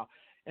teams now.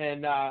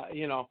 And,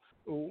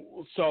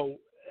 so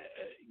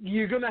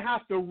you're going to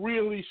have to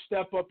really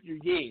step up your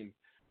game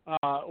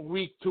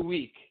week to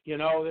week. You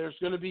know, there's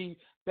going to be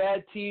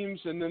bad teams,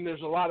 and then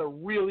there's a lot of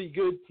really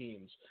good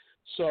teams.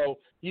 So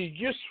you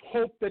just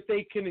hope that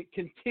they can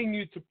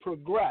continue to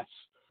progress.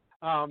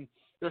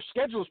 Their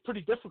schedule is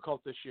pretty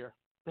difficult this year.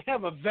 They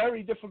have a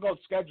very difficult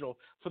schedule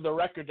for the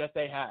record that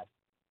they had.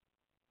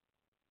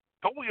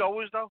 Don't we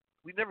always, though?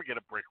 We never get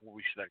a break when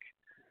we think.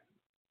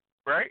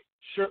 Right?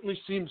 Certainly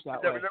seems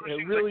that way.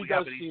 It really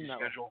does seem that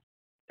way.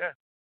 Yeah.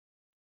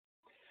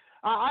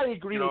 I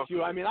agree with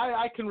you. I mean,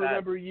 I can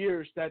remember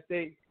years that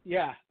they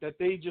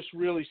just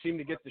really seem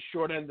to get the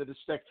short end of the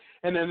stick,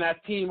 and then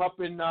that team up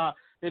in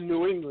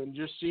New England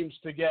just seems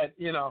to get,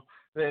 you know,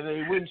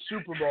 they win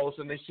Super Bowls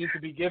and they seem to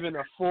be given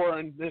a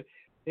 4-12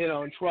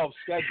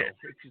 schedule.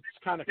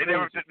 It's kind of crazy.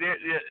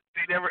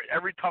 They never.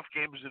 Every tough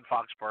game is in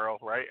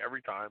Foxborough, right?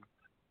 Every time.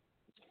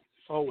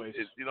 Always.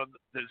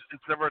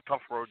 It's never a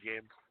tough road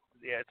game.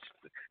 Yeah,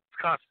 it's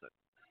constant.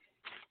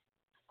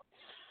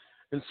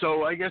 And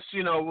so I guess,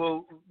 you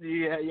know,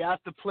 you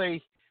have to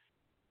play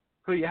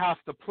who you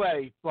have to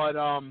play. But,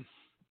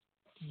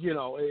 you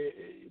know,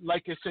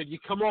 like I said, you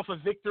come off a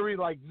victory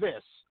like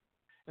this,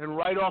 and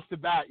right off the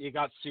bat you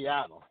got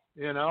Seattle,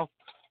 you know.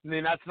 I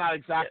mean, that's not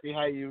exactly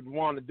how you'd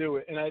want to do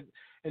it.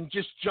 And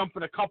just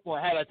jumping a couple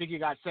ahead, I think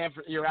you're at San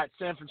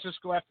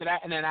Francisco after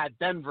that, and then at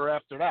Denver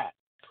after that.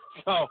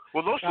 So,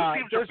 well, those two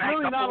teams are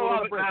banged up a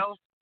little bit now.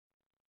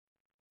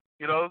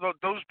 You know, both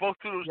of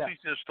those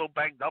teams are still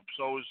banged up.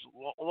 So as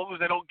long as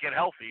they don't get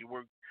healthy,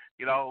 we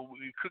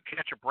could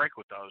catch a break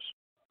with those.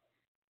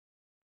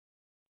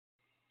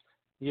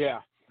 Yeah.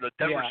 The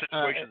Denver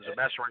situation is a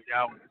mess right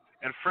now,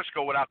 and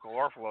Frisco without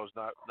Garoppolo is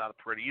not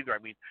pretty either. I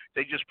mean,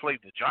 they just played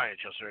the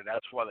Giants yesterday.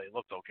 That's why they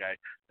looked okay.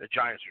 The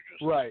Giants are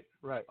just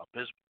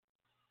abysmal.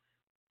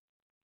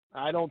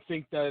 I don't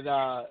think Denver's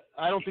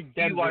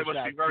Eli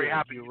must be very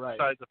happy you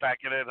decided to pack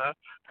it in, huh?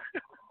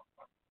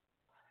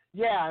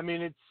 Yeah, I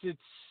mean it's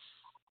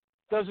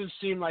doesn't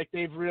seem like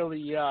they've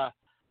really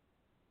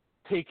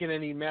taken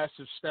any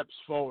massive steps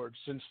forward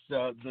since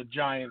the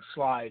Giants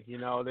slide. You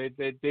know,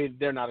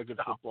 they're not a good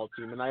football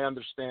team, and I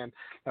understand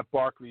that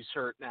Barkley's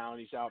hurt now and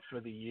he's out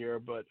for the year,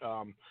 but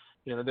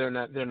you know, they're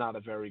not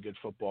a very good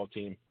football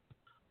team.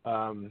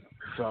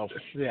 So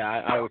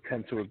yeah, I would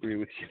tend to agree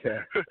with you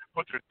there.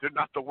 But they're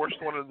not the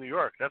worst one in New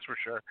York, that's for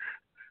sure.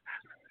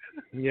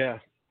 Yeah,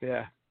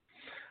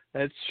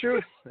 that's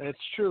true.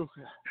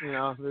 You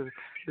know,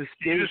 this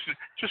game.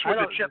 Just when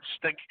the Jets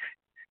stink,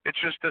 it's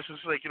just this is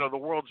like, you know, the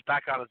world's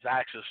back on its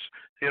axis.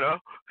 You know.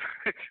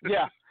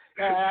 Yeah,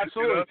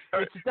 absolutely. You know,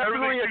 it's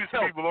definitely a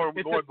tilt.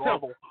 It's a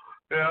tilt.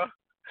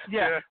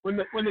 Yeah. When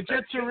the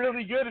Jets are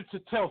really good, it's a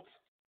tilt.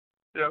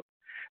 Yeah.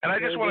 And I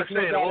just want to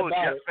say to all the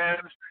Jet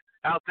fans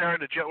out there in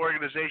the Jet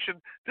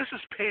organization, this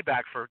is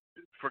payback for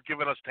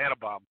giving us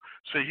Tannenbaum,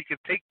 so you can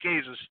take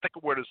gaze and stick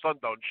them where the sun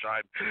don't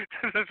shine.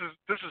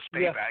 This is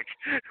payback.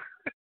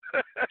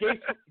 Yeah.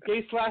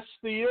 Gase lasts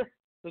the year?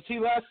 Does he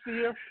last the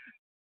year?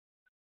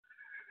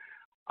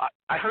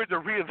 I heard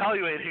they're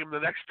reevaluating him the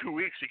next 2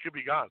 weeks. He could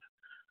be gone.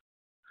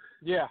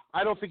 Yeah,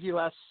 I don't think he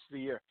lasts the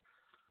year.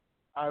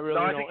 I really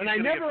don't. And I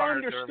never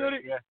understood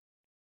it. Yeah.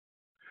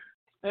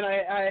 And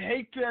I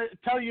hate to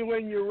tell you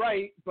when you're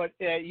right, but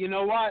you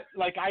know what?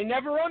 Like, I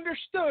never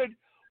understood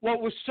what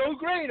was so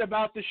great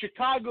about the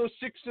Chicago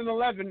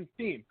 6-11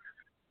 team,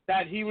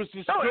 that he was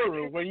this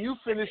guru when you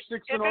finished 6-11.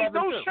 It makes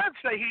no sense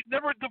that he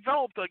never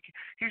developed. Like,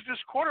 he's this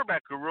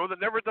quarterback guru that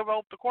never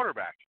developed the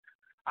quarterback.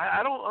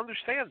 I don't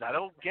understand that. I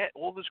don't get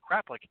all this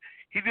crap. Like,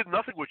 he did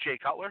nothing with Jay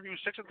Cutler. He was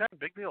 6-10.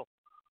 Big deal.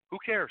 Who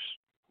cares?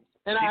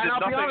 And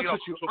I'll be honest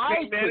with you.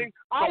 Peyton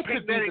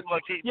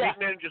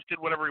Manning just did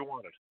whatever he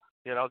wanted.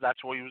 You know,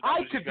 that's what he was.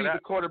 I could be the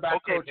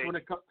quarterback coach when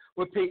it comes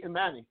with Peyton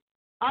Manning.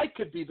 I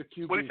could be the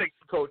QB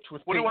coach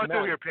with Peyton Manning. What do you want to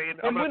do here,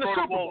 Peyton? I'm going to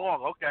throw the ball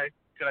long. Okay,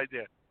 good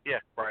idea. Yeah,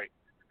 right.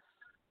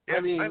 Yeah,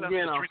 I mean,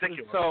 you know, it's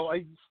ridiculous. So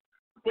I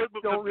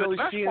don't really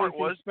see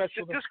anything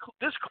special.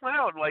 This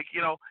clown, like, you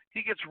know,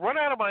 he gets run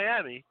out of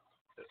Miami,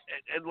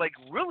 and like,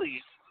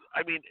 really,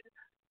 I mean,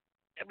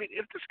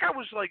 if this guy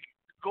was like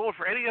going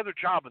for any other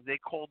job and they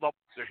called up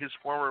his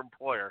former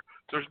employer,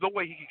 there's no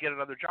way he could get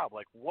another job.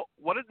 Like,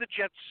 what did the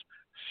Jets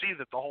see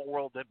that the whole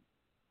world didn't?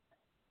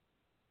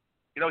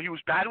 You know, he was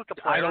bad with the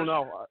players. I don't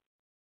know.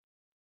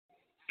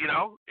 You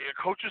know,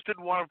 coaches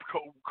didn't want to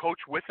coach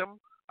with him.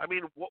 I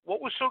mean,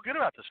 what was so good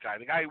about this guy?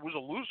 The guy was a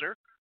loser,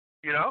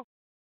 you know?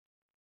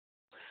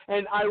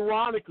 And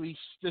ironically,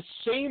 the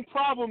same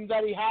problem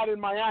that he had in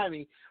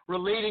Miami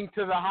relating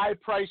to the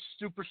high-priced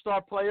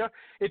superstar player,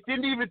 it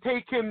didn't even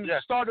take him the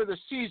start of the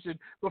season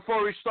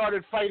before he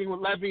started fighting with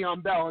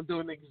Le'Veon Bell and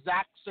doing the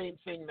exact same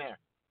thing there.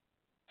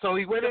 So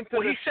he went into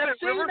the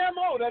same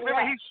MO that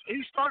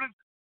he started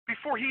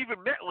before he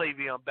even met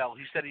Le'Veon Bell.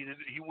 He said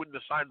he wouldn't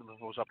have signed him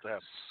if it was up to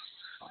him.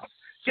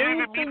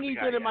 Same thing he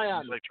did in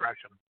Miami.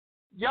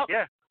 Yep.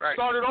 Yeah, right.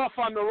 Started off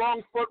on the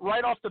wrong foot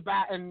right off the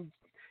bat, and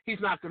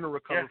he's not going to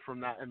recover from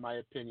that, in my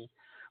opinion.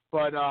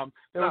 But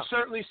there were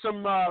certainly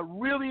some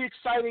really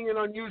exciting and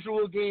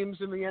unusual games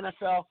in the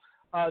NFL.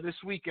 this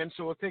weekend.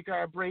 So we'll take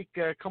our break,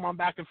 come on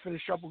back and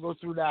finish up. We'll go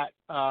through that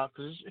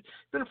because it's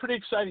been a pretty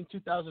exciting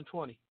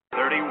 2020.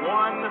 30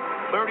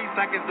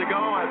 seconds to go.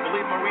 I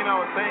believe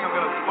Marino is saying I'm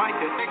going to spike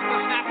it. Takes the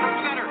snap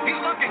from center.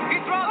 He's looking. He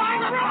throws.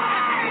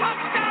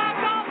 Touchdown,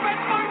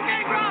 Dolphins, Mark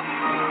Ingram.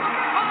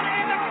 On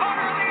in the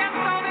corner of the end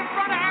zone in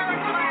front of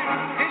Aaron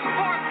Glenn. His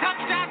fourth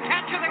touchdown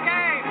catch of the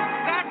game.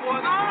 That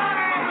was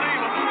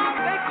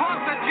unbelievable. They caught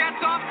the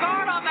Jets off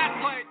guard on that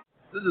play.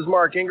 This is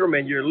Mark Ingram,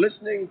 and you're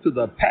listening to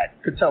the Pat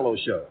Catello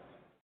Show.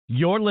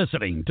 You're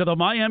listening to the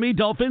Miami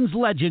Dolphins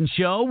Legend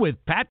Show with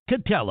Pat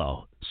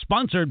Catello,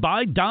 sponsored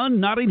by Don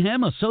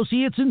Nottingham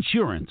Associates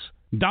Insurance.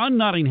 Don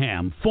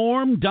Nottingham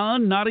formed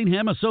Don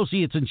Nottingham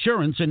Associates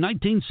Insurance in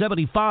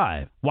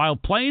 1975 while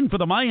playing for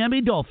the Miami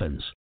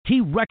Dolphins.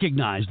 He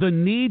recognized the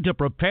need to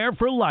prepare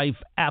for life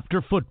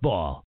after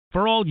football.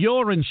 For all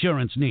your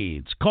insurance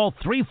needs, call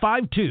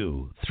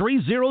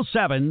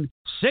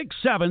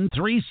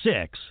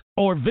 352-307-6736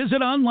 or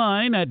visit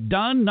online at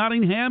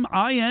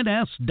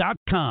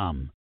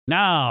donnottinghamins.com.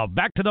 Now,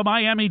 back to the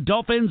Miami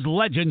Dolphins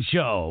Legend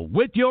Show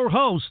with your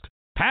host,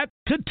 Pat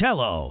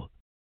Catello.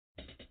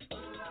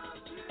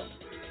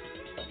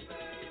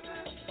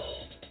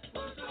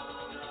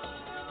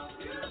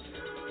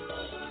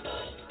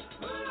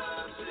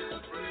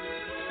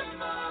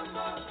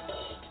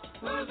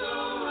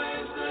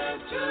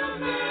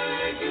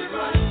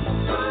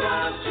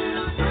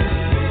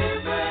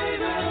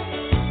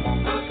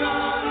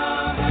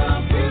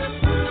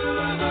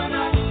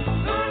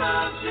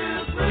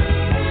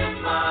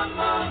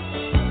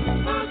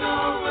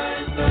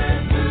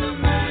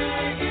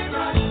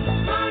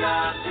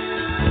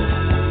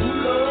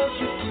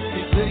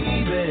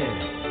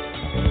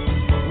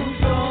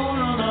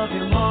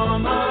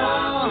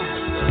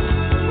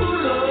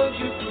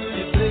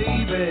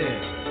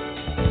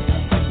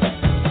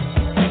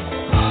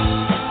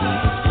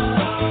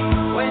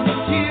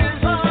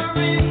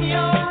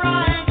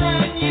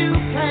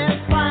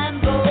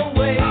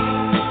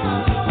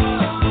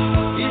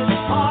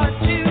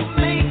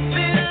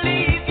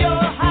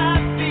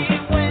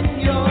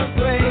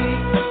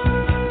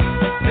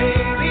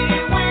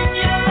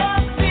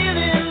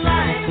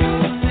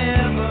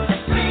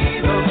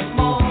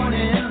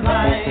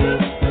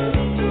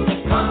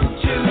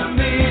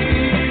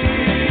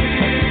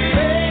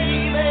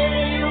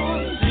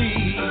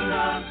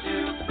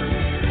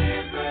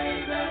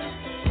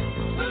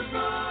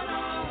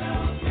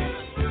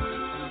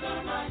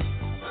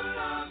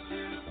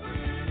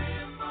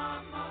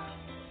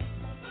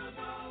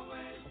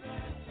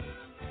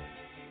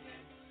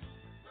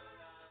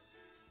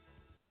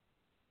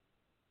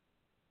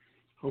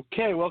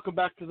 Okay, welcome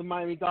back to the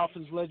Miami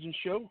Dolphins Legend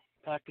Show.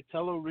 Pat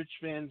Catello, Rich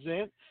Van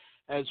Zant,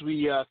 as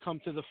we come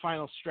to the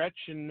final stretch.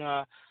 And,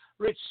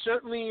 Rich,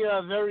 certainly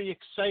a very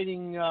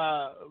exciting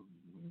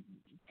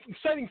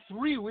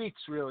 3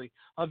 weeks, really,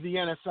 of the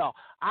NFL.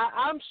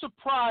 I'm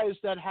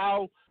surprised at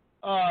how,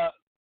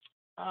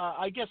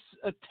 I guess,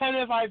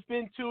 attentive I've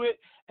been to it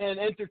and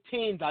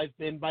entertained I've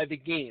been by the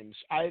games.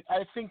 I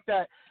think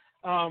that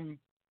for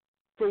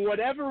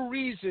whatever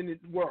reason, it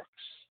works.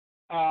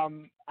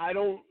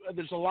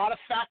 There's a lot of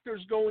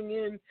factors going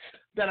in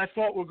that I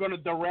thought were going to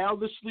derail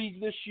this league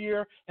this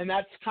year, and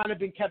that's kind of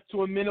been kept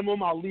to a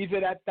minimum. I'll leave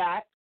it at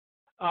that.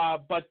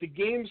 But the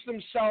games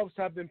themselves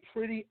have been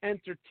pretty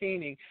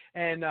entertaining,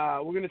 and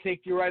we're going to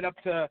take you right up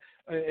to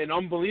an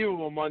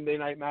unbelievable Monday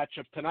night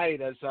matchup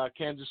tonight as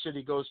Kansas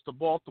City goes to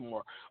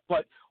Baltimore.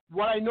 But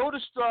what I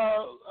noticed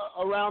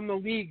around the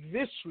league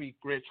this week,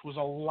 Rich, was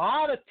a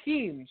lot of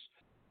teams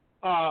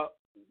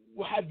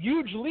had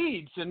huge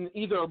leads and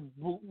either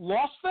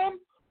lost them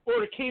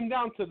or it came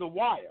down to the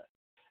wire.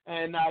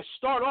 And I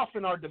start off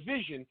in our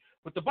division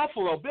with the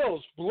Buffalo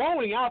Bills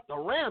blowing out the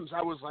Rams.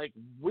 I was like,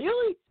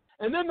 really?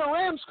 And then the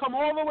Rams come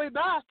all the way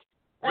back.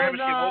 Rams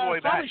came all the way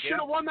back. Should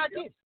have won that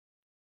game.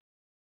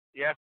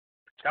 Yeah,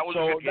 that was a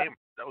good game.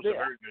 That was a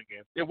very good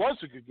game. It was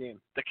a good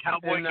game. The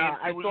Cowboy game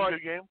was a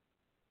good game.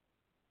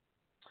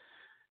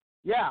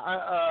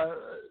 Yeah.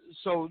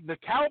 So the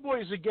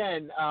Cowboys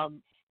again.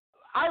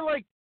 I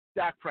like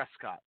Dak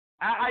Prescott.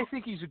 I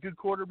think he's a good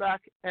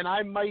quarterback, and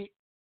I might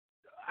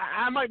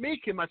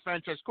make him my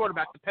franchise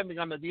quarterback depending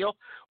on the deal.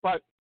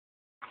 But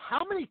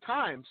how many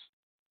times?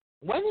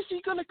 When is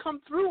he going to come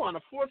through on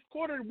a fourth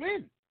quarter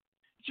win?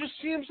 It just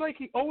seems like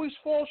he always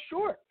falls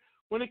short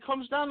when it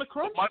comes down to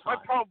crunch time.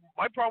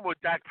 My problem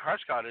with Dak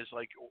Prescott is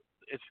like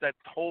it's that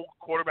whole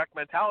quarterback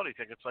mentality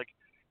thing. It's like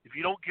if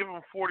you don't give him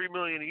 $40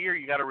 million a year,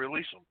 you got to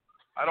release him.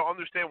 I don't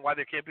understand why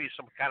there can't be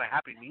some kind of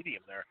happy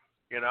medium there.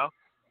 You know,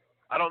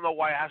 I don't know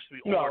why it has to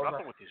be all or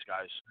nothing with these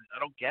guys. I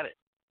don't get it.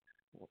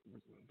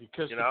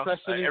 Because the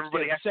precedents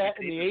get set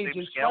and the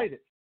agents fight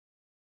it.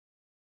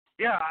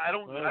 Yeah, I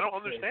don't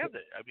understand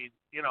it. I mean,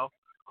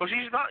 because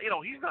he's not a,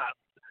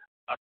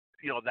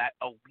 that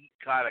elite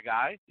kind of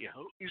guy. You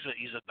know, he's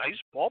a nice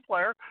ball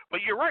player,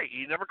 but you're right.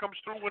 He never comes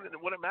through when it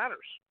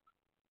matters.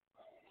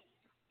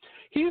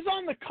 He's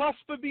on the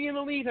cusp of being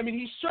elite. I mean,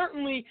 he's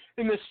certainly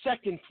in the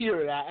second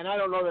tier of that, and I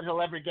don't know that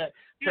he'll ever get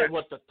to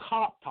what the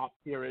top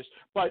tier is.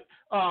 But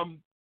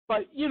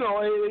But,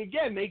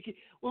 again,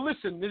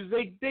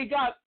 they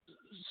got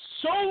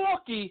so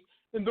lucky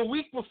in the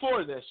week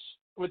before this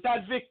with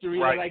that victory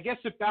that I guess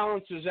it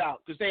balances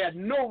out because they had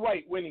no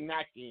right winning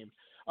that game.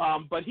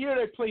 But here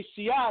they play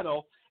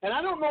Seattle, and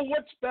I don't know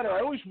what's better.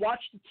 I always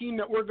watch the team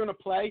that we're going to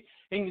play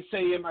and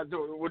say,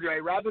 would I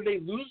rather they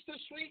lose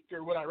this week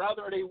or would I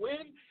rather they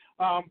win?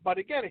 But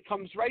again, it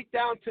comes right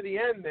down to the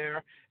end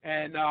there,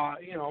 and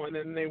and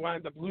then they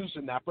wind up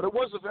losing that. But it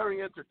was a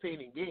very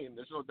entertaining game.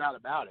 There's no doubt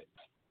about it.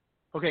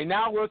 Okay,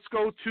 now let's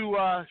go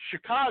to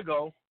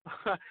Chicago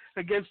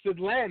against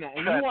Atlanta,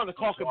 and you want to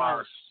talk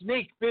about a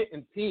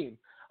snake-bitten team.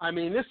 I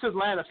mean, this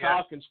Atlanta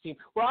Falcons team.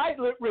 Well,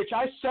 Rich,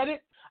 I said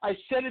it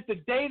the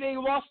day they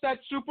lost that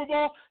Super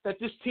Bowl that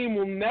this team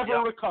will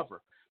never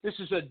recover. This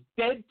is a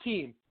dead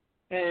team,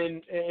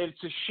 and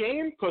it's a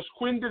shame because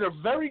Quinn did a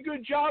very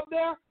good job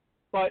there,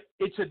 but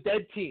it's a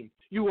dead team.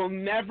 You will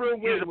never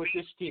win with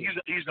this team.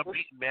 He's a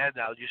beaten man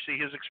now. Did you see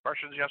his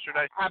expressions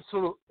yesterday?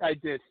 Absolutely, I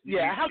did.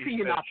 Yeah, how can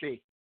you not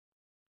be?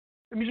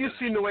 I mean, you've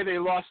seen the way they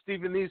lost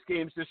even these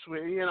games this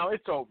week.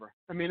 It's over.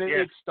 I mean,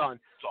 it's done.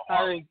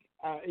 I think,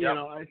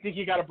 I think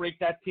you got to break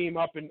that team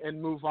up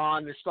and move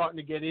on. They're starting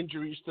to get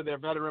injuries to their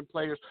veteran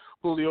players.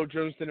 Julio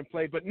Jones didn't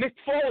play, but Nick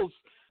Foles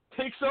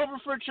takes over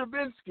for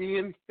Trubinsky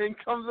and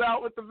comes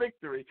out with the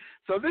victory.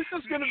 So this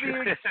is going to be,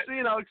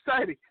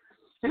 exciting.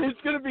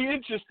 It's going to be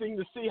interesting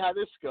to see how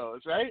this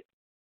goes, right?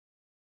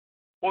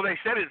 Well, they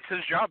said it's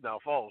his job now,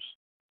 Foles.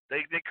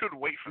 They couldn't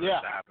wait for this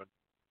to happen.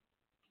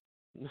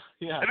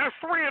 Yeah. And they're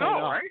 3-0,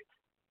 right?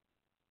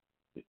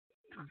 3-0.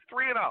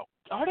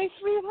 Are they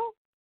 3-0?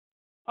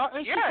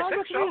 Is I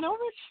think so. 3-0,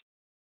 Rich?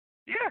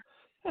 Yeah.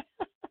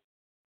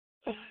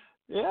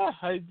 Yeah,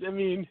 I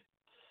mean,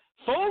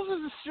 Foles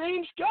is a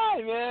strange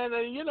guy, man.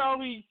 He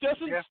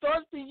doesn't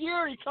start the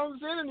year. He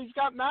comes in and he's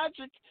got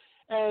magic.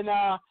 And,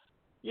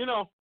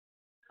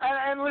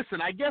 and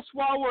listen, I guess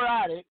while we're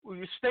at it,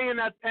 we stay in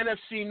that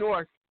NFC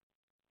North,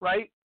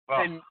 right?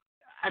 Oh. And,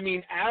 I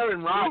mean,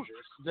 Aaron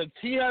Rodgers, does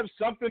he have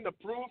something to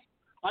prove?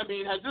 I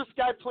mean, has this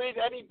guy played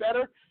any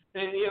better,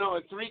 in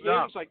 3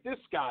 games like this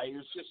guy?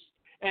 Who's just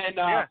it's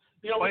so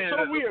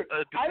weird.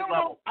 I don't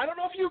know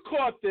if you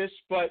caught this,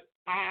 but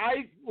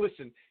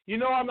listen.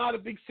 I'm not a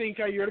big Saint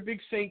guy. You're a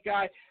big Saint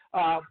guy,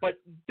 but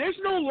there's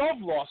no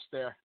love lost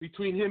there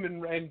between him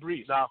and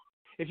Brees. No.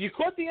 If you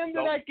caught the end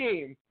of that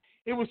game,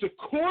 it was a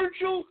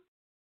cordial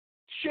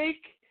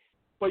shake,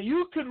 but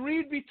you could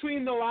read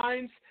between the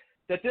lines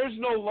that there's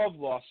no love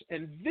lost.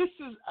 And this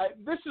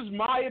is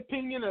my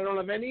opinion. I don't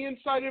have any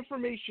inside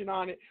information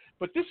on it,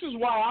 but this is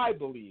why I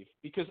believe,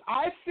 because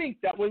I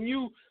think that when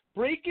you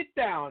break it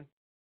down,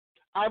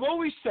 I've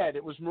always said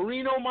it was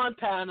Marino,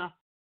 Montana,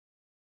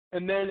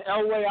 and then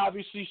Elway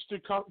obviously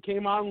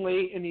came on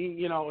late, and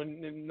he,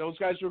 and those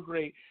guys were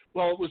great.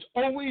 Well, it was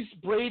always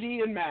Brady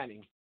and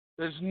Manning.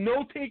 There's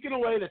no taking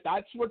away that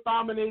that's what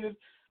dominated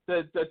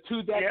the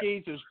 2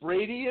 decades. There's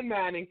Brady and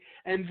Manning.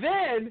 And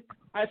then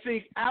I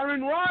think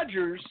Aaron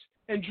Rodgers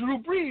and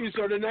Drew Brees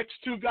are the next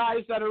 2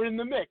 guys that are in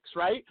the mix,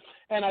 right?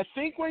 And I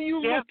think when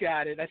you look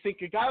at it, I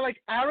think a guy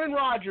like Aaron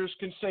Rodgers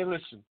can say,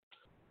 listen,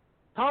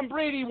 Tom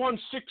Brady won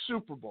 6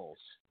 Super Bowls.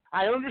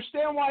 I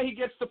understand why he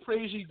gets the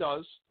praise he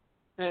does.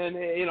 And,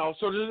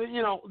 so,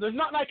 there's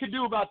nothing I could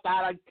do about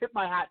that. I tip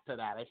my hat to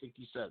that, I think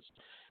he says.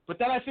 But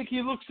then I think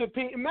he looks at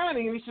Peyton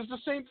Manning and he says the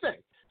same thing.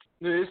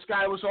 This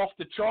guy was off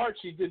the charts.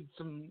 He did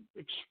some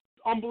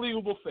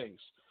unbelievable things.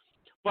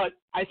 But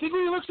I think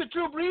when he looks at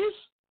Drew Brees,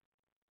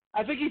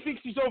 I think he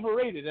thinks he's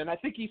overrated. And I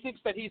think he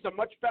thinks that he's a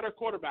much better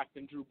quarterback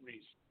than Drew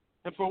Brees.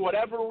 And for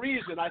whatever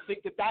reason, I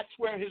think that that's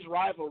where his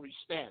rivalry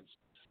stands.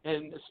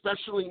 And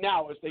especially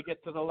now as they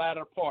get to the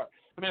latter part.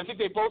 I mean, I think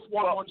they both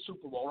won 1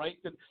 Super Bowl, right?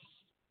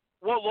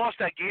 What lost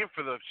that game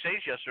for the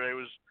Saints yesterday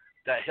was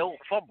that Hill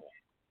fumble.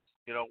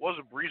 It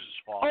wasn't Brees'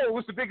 fault. Oh, it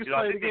was the biggest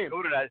play of the game. They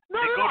go to that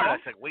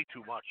thing way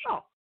too much.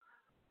 No.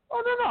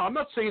 Oh, no. I'm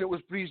not saying it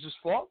was Brees'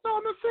 fault. No,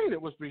 I'm not saying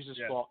it was Brees'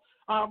 fault.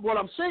 What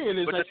I'm saying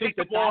is I think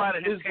the ball out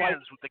of his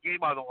hands with the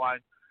game on the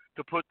line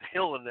to put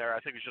Hill in there,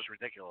 I think it's just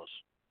ridiculous.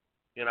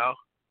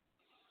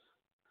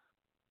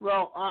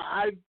 Well,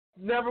 I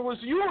never was.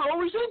 You were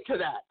always into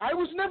that. I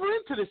was never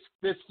into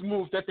this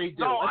move that they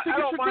do. No, I think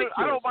it's ridiculous.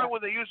 I don't mind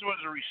when they use him as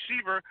a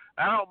receiver.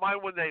 I don't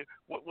mind when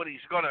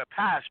he's going to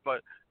pass,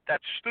 but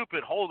that's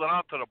stupid holding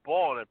on to the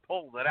ball and then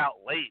pulling it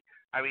out late.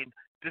 I mean,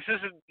 this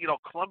isn't,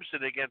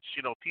 Clemson against,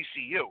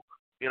 TCU.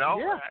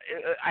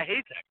 I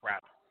hate that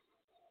crap.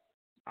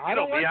 I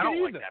don't like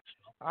like that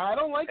stuff. I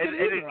don't like it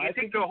either. I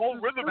think the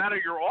whole rhythm out of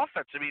your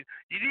offense. I mean,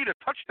 you need a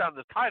touchdown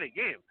to tie the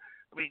game.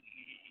 I mean,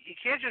 you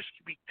can't just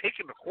be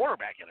taking the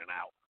quarterback in and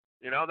out.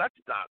 That's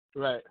not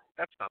right.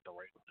 That's not the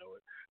way to do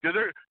it.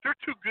 They're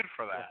too good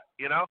for that.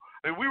 I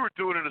mean, we were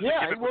doing it as a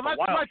gimmick with the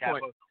Wildcat,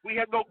 but we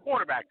had no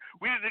quarterback.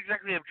 We didn't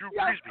exactly have Drew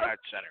Brees behind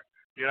center.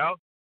 No,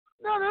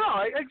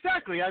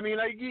 exactly. I mean,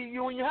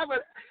 when you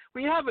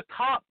have a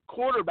top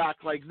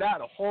quarterback like that,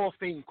 a Hall of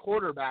Fame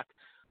quarterback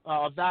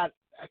of that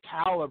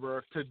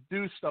caliber to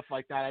do stuff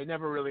like that, I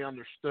never really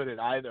understood it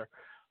either.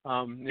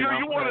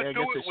 You want to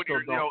do it when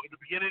you're, in the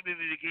beginning of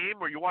the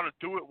game, or you want to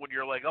do it when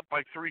you're like up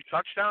by 3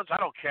 touchdowns. I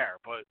don't care,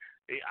 but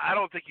I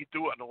don't think you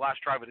do it on the last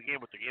drive of the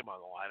game with the game on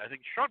the line. I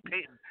think Sean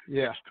Payton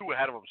is too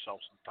ahead of himself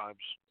sometimes.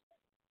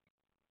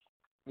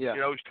 Yeah,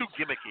 he's too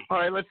gimmicky. All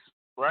right,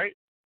 right?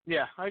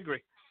 Yeah, I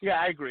agree.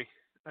 I agree.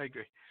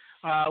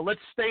 Let's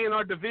stay in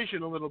our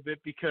division a little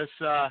bit because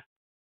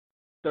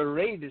the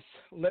Raiders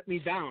let me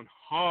down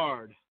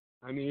hard.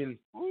 I mean,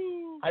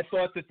 I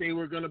thought that they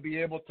were going to be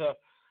able to.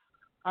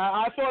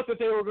 I thought that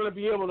they were going to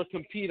be able to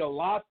compete a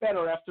lot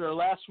better after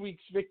last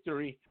week's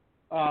victory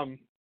than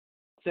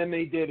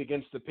they did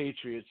against the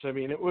Patriots. I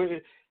mean,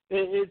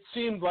 it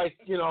seemed like,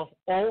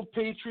 old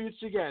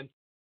Patriots again.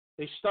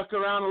 They stuck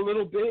around a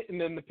little bit, and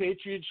then the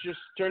Patriots just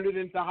turned it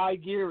into high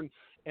gear. And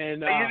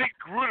you think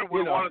Gruden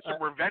would have wanted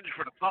some revenge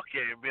for the Buck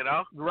game,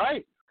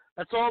 Right.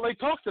 That's all they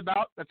talked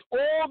about. That's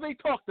all they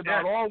talked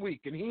about all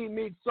week. And he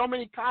made so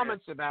many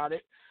comments about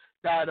it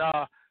that,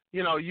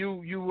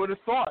 you would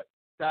have thought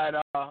that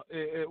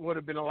it would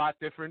have been a lot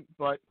different,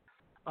 but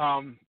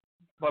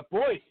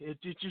boy,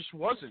 it just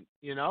wasn't,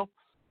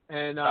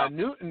 And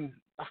Newton,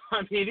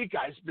 I mean, the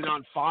guy's been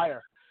on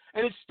fire,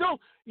 and it's still,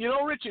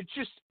 Rich, it's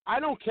just,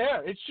 I don't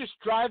care. It's just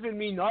driving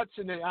me nuts,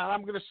 and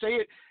I'm going to say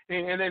it,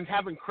 and then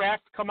having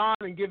Kraft come on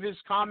and give his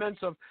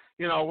comments of,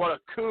 what a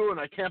coup, and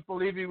I can't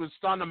believe he was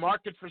on the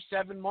market for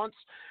 7 months.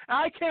 And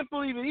I can't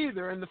believe it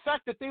either, and the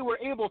fact that they were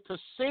able to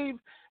save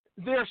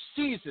their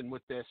season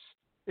with this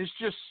is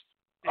just,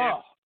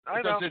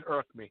 It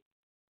irk me.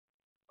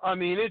 I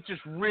mean, it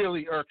just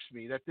really irks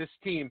me that this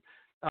team,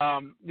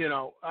 still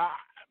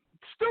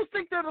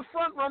think they're the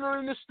front runner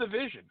in this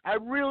division. I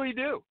really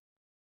do.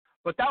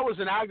 But that was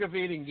an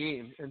aggravating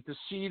game, and to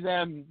see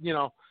them,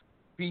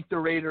 beat the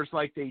Raiders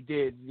like they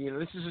did,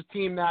 this is a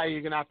team now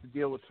you're going to have to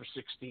deal with for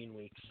 16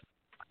 weeks.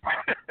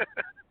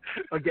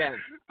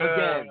 Again,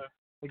 and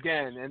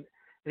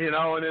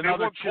and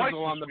another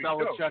chisel on the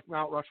Belichick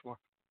Mount Rushmore.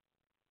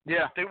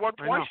 Yeah, they won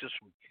twice this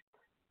week.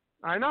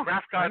 I know.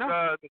 Kraft got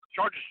the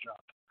Chargers job.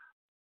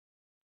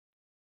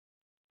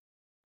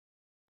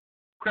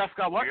 Kraft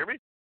got what? You hear me?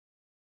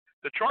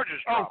 The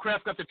Chargers job. Oh,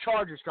 Kraft got the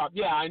Chargers job.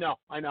 Yeah, I know.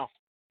 Yeah.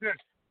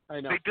 I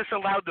know. They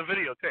disallowed the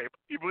videotape.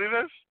 You believe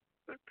this?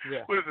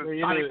 Yeah. What is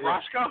it, Donnie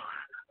Brasco?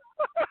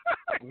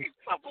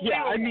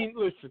 Yeah, I mean,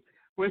 listen,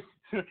 with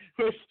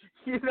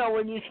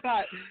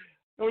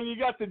when you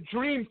got the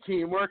dream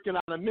team working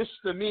on a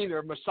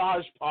misdemeanor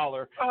massage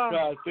parlor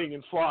thing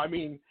in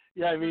Florida,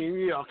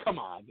 come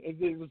on,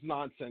 it was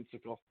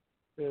nonsensical.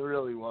 It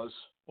really was.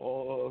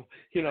 Oh,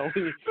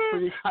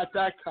 when you got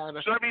that kind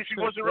of. So that means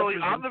he wasn't really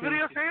on the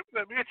videotape.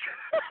 That means.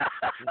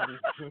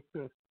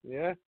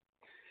 Yeah,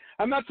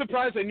 I'm not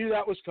surprised. I knew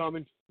that was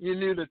coming. You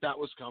knew that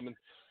was coming.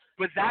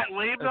 But that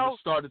lame though,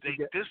 they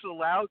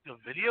disallowed the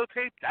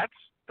videotape. That's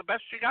the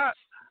best you got.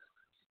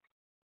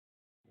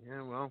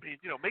 Yeah, well. I mean,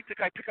 make the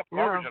guy pick up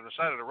garbage on the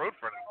side of the road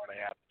for an hour and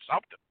a half.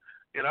 Something,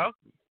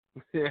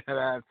 Yeah,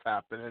 that's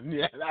happening. But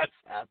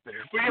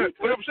yeah,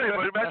 what I'm saying,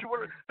 imagine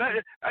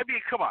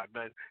come on,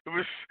 man. It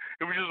was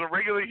just a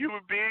regular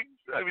human being.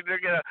 I mean, they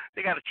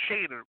got a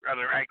chain on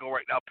their ankle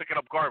right now, picking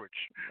up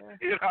garbage.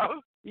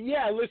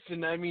 Yeah,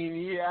 listen, I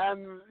mean, I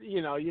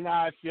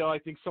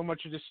think so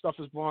much of this stuff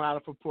is blown out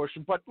of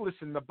proportion. But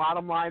listen, the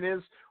bottom line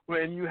is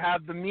when you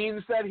have the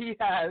means that he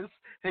has,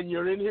 and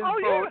you're in his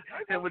boat,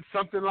 and with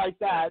something like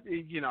that,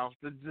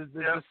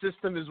 the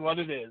system is what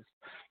it is.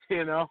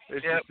 It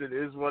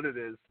is what it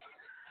is.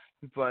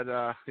 But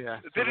They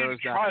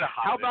didn't try to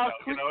hide it,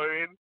 you know what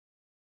I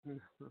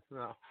mean?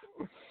 No.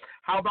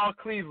 How about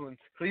Cleveland?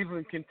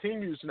 Cleveland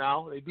continues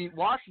now. They beat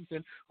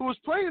Washington, who was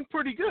playing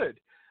pretty good.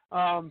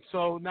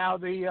 So now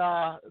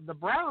the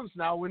Browns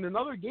now win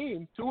another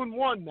game,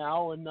 2-1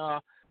 now, and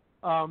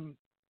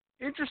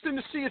interesting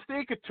to see if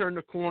they could turn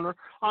the corner.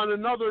 On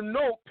another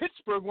note,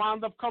 Pittsburgh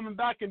wound up coming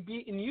back and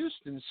beating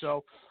Houston.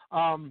 So,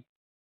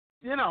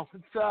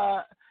 it's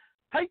a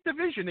tight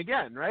division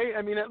again, right?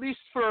 I mean, at least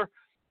for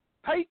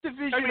tight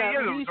division, the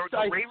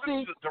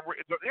Ravens,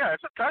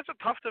 that's a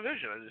tough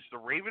division. It's the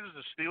Ravens,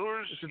 the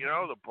Steelers,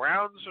 the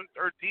Browns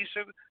are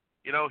decent.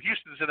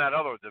 Houston's in that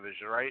other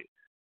division, right?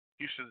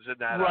 Houston's in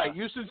that. Right,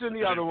 Houston's in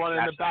the other one,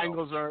 and the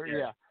Bengals are,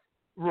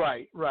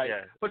 Right.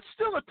 Yeah. But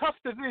still a tough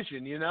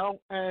division,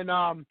 and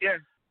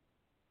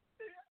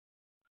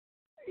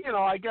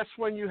I guess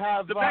when you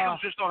have the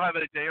Bengals just don't have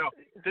any day off.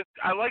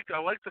 I like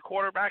the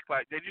quarterback,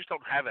 but they just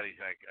don't have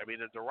anything. I mean,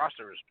 the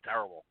roster is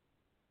terrible.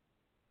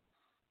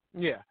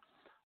 Yeah.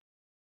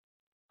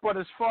 But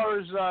as far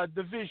as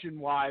division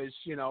wise,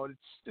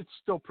 it's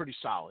still pretty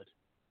solid.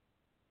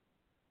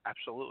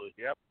 Absolutely.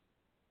 Yep.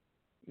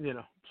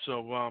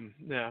 So I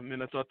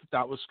thought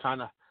that was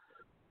kind of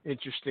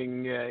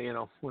interesting,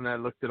 when I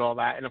looked at all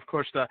that. And of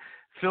course the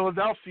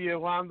Philadelphia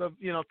wound up,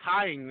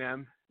 tying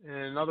them in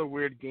another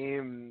weird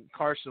game.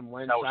 Carson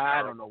Wentz,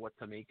 I don't know what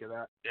to make of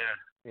that.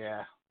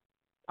 Yeah.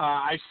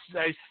 I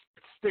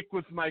stick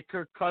with my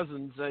Kirk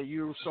Cousins.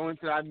 You were so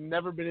into that. I've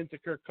never been into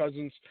Kirk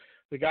Cousins.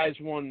 The guy's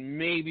won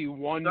maybe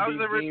one big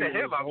game in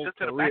his whole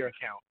career. The bank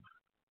account.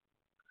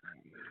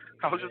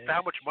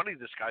 How much money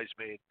this guy's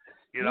made.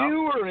 You know?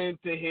 You were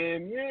into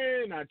him.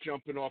 You're not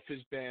jumping off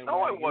his bandwagon.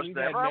 No, I was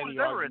never. I was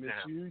never into him.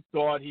 You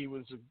thought he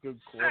was a good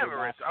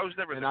quarterback. I was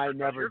never. And I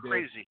never You're did.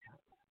 Crazy.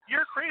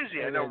 You're crazy.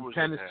 And I never was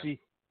into him.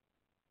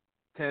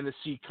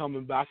 Tennessee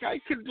coming back. I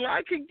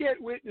could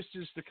get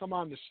witnesses to come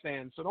on the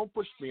stand, so don't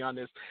push me on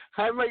this.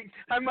 I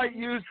might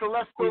use the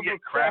leftover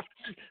craft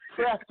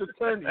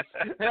attorneys.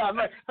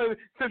 Yeah,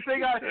 since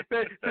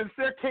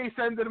their case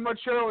ended much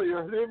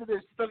earlier, maybe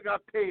they still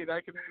got paid. I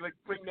can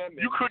bring them in.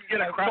 You couldn't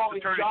get a craft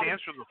attorney to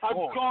answer the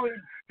phone.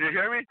 You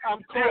hear me?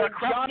 I'm calling a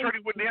craft attorney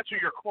wouldn't answer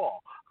your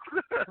call.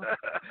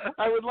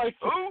 I would like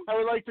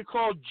to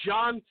call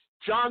John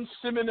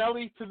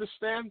Simonelli to the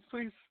stand,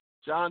 please.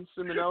 John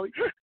Simonelli.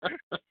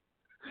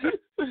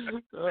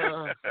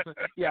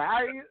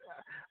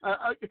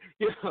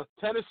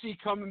 Tennessee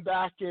coming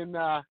back and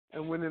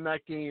winning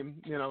that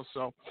game,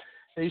 so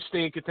they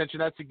stay in contention.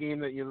 That's a game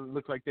that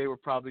look like they were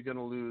probably going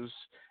to lose,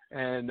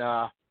 and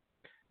I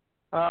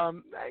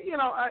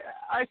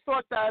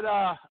thought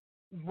that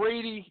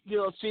Brady,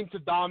 seemed to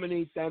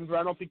dominate Denver.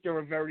 I don't think they're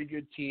a very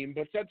good team,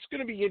 but that's going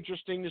to be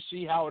interesting to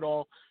see how it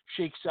all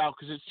shakes out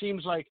because it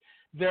seems like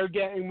they're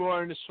getting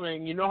more in the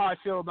swing. You know how I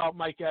feel about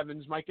Mike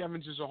Evans. Mike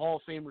Evans is a Hall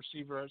of Fame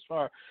receiver as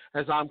far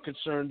as I'm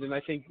concerned, and I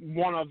think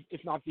one of,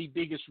 if not the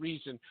biggest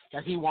reason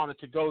that he wanted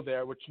to go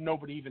there, which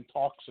nobody even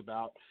talks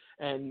about.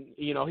 And,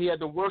 he had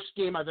the worst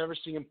game I've ever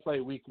seen him play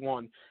week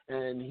 1,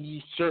 and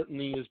he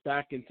certainly is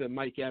back into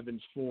Mike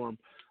Evans' form.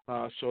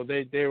 So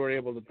they were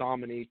able to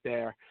dominate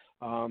there.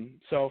 Like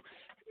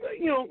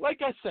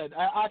I said,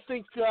 I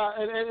think,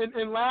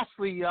 and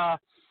lastly,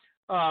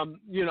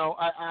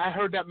 I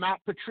heard that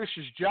Matt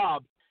Patricia's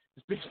job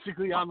is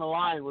basically on the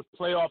line with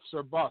playoffs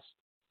or bust,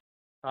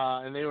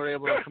 and they were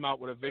able to come out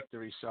with a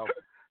victory. So,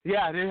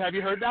 yeah, have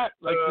you heard that?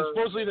 Like,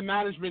 supposedly the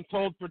management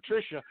told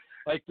Patricia,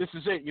 like, this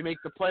is it. You make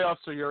the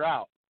playoffs or you're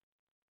out.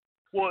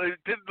 Well,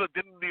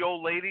 didn't the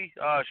old lady,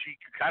 she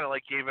kind of,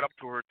 gave it up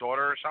to her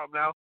daughter or something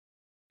now?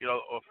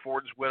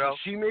 Ford's widow.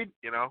 She made,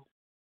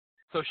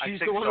 So she's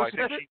the one who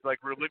said it? She,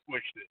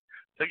 relinquished it.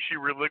 I think she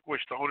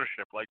relinquished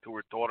ownership, to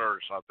her daughter or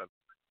something.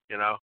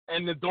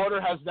 And the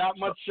daughter has that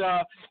much,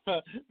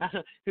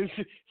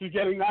 she's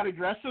getting that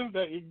aggressive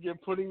that you're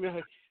putting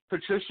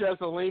Patricia as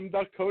a lame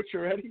duck coach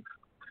already?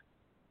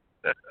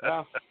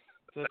 Wow,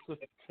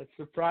 that's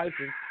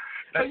surprising.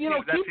 But,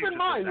 keep in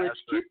mind,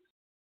 Rich,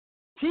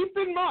 keep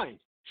in mind,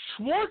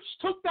 Schwartz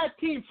took that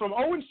team from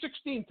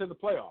 0-16 to the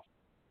playoffs,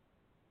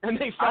 and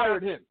they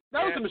fired him.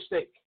 That was a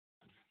mistake.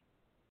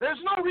 There's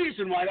no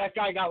reason why that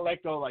guy got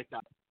let go like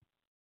that.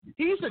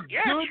 He's a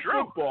good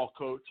football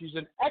coach. He's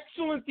an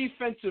excellent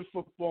defensive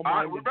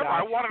football-minded guy.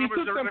 I wanted him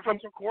as their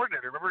defensive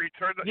coordinator. Remember, he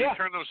turned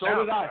those down.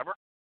 Remember?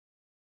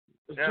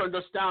 He turned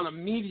us down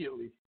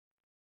immediately.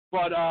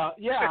 But,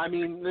 I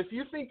mean, if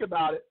you think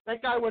about it,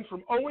 that guy went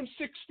from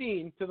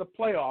 0-16 to the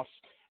playoffs,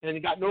 and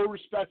he got no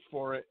respect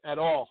for it at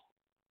all.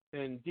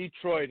 And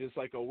Detroit is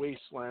like a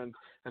wasteland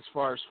as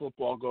far as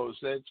football goes.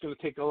 It's going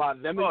to take a lot.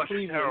 Them and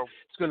Cleveland,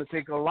 it's going to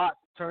take a lot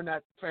to turn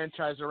that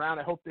franchise around.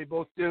 I hope they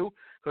both do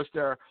because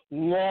they're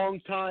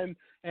long-time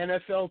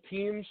NFL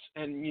teams,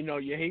 and,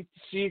 you hate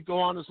to see it go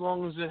on as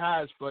long as it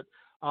has. But,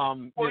 they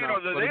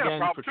had a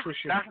problem. Patricia,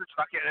 Stafford's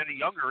not getting any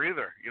younger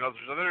either.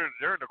 So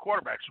they're in the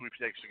quarterback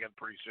sweepstakes again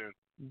pretty soon.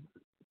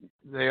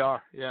 They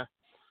are, yeah.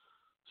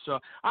 So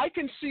I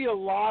can see a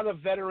lot of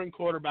veteran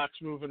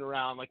quarterbacks moving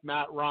around, like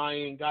Matt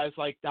Ryan, guys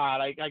like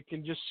that. I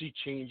can just see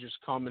changes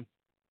coming.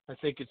 I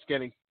think it's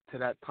getting to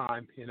that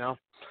time,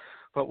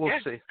 But we'll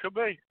see. Could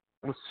be.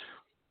 We'll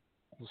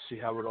see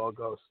how it all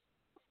goes.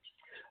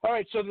 All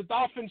right, so the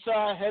Dolphins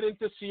head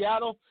into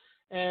Seattle,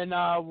 and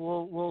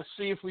we'll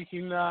see if we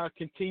can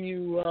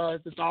continue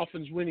the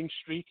Dolphins' winning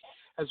streak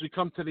as we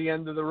come to the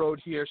end of the road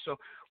here. So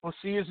we'll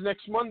see you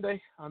next Monday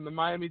on the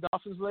Miami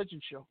Dolphins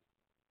Legend Show.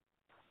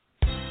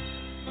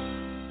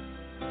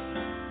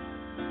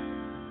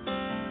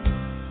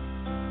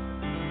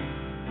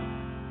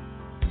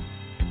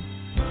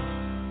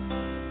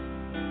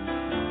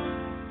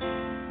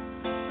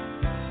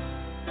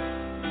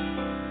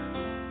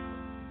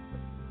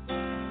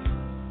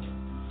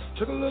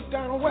 Took a look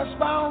down a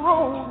westbound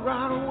road,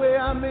 right away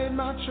I made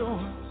my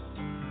choice.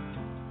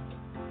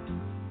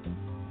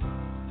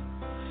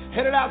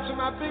 Headed out to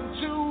my big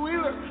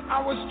two-wheeler,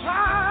 I was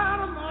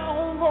tired of my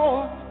own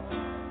voice.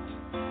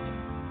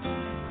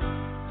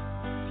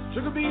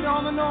 Took a beat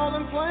on the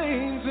northern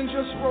plains and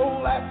just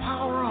rolled that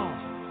power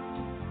on.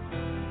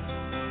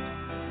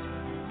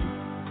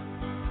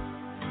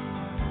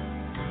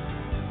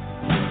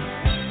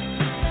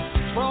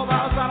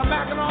 I was out of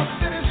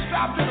Mackinac City,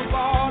 stopped in a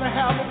bar to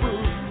have a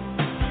brew.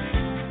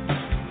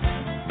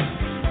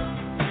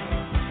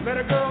 Met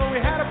a girl and we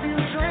had a few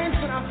drinks,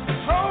 and I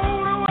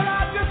told her what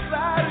I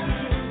decided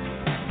to do.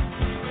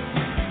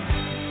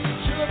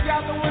 She looked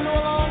out the window a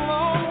long,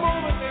 long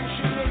moment, then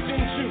she looked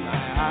into my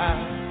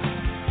eyes.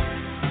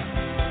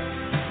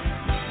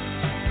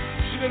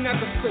 She didn't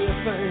have to say a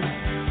thing.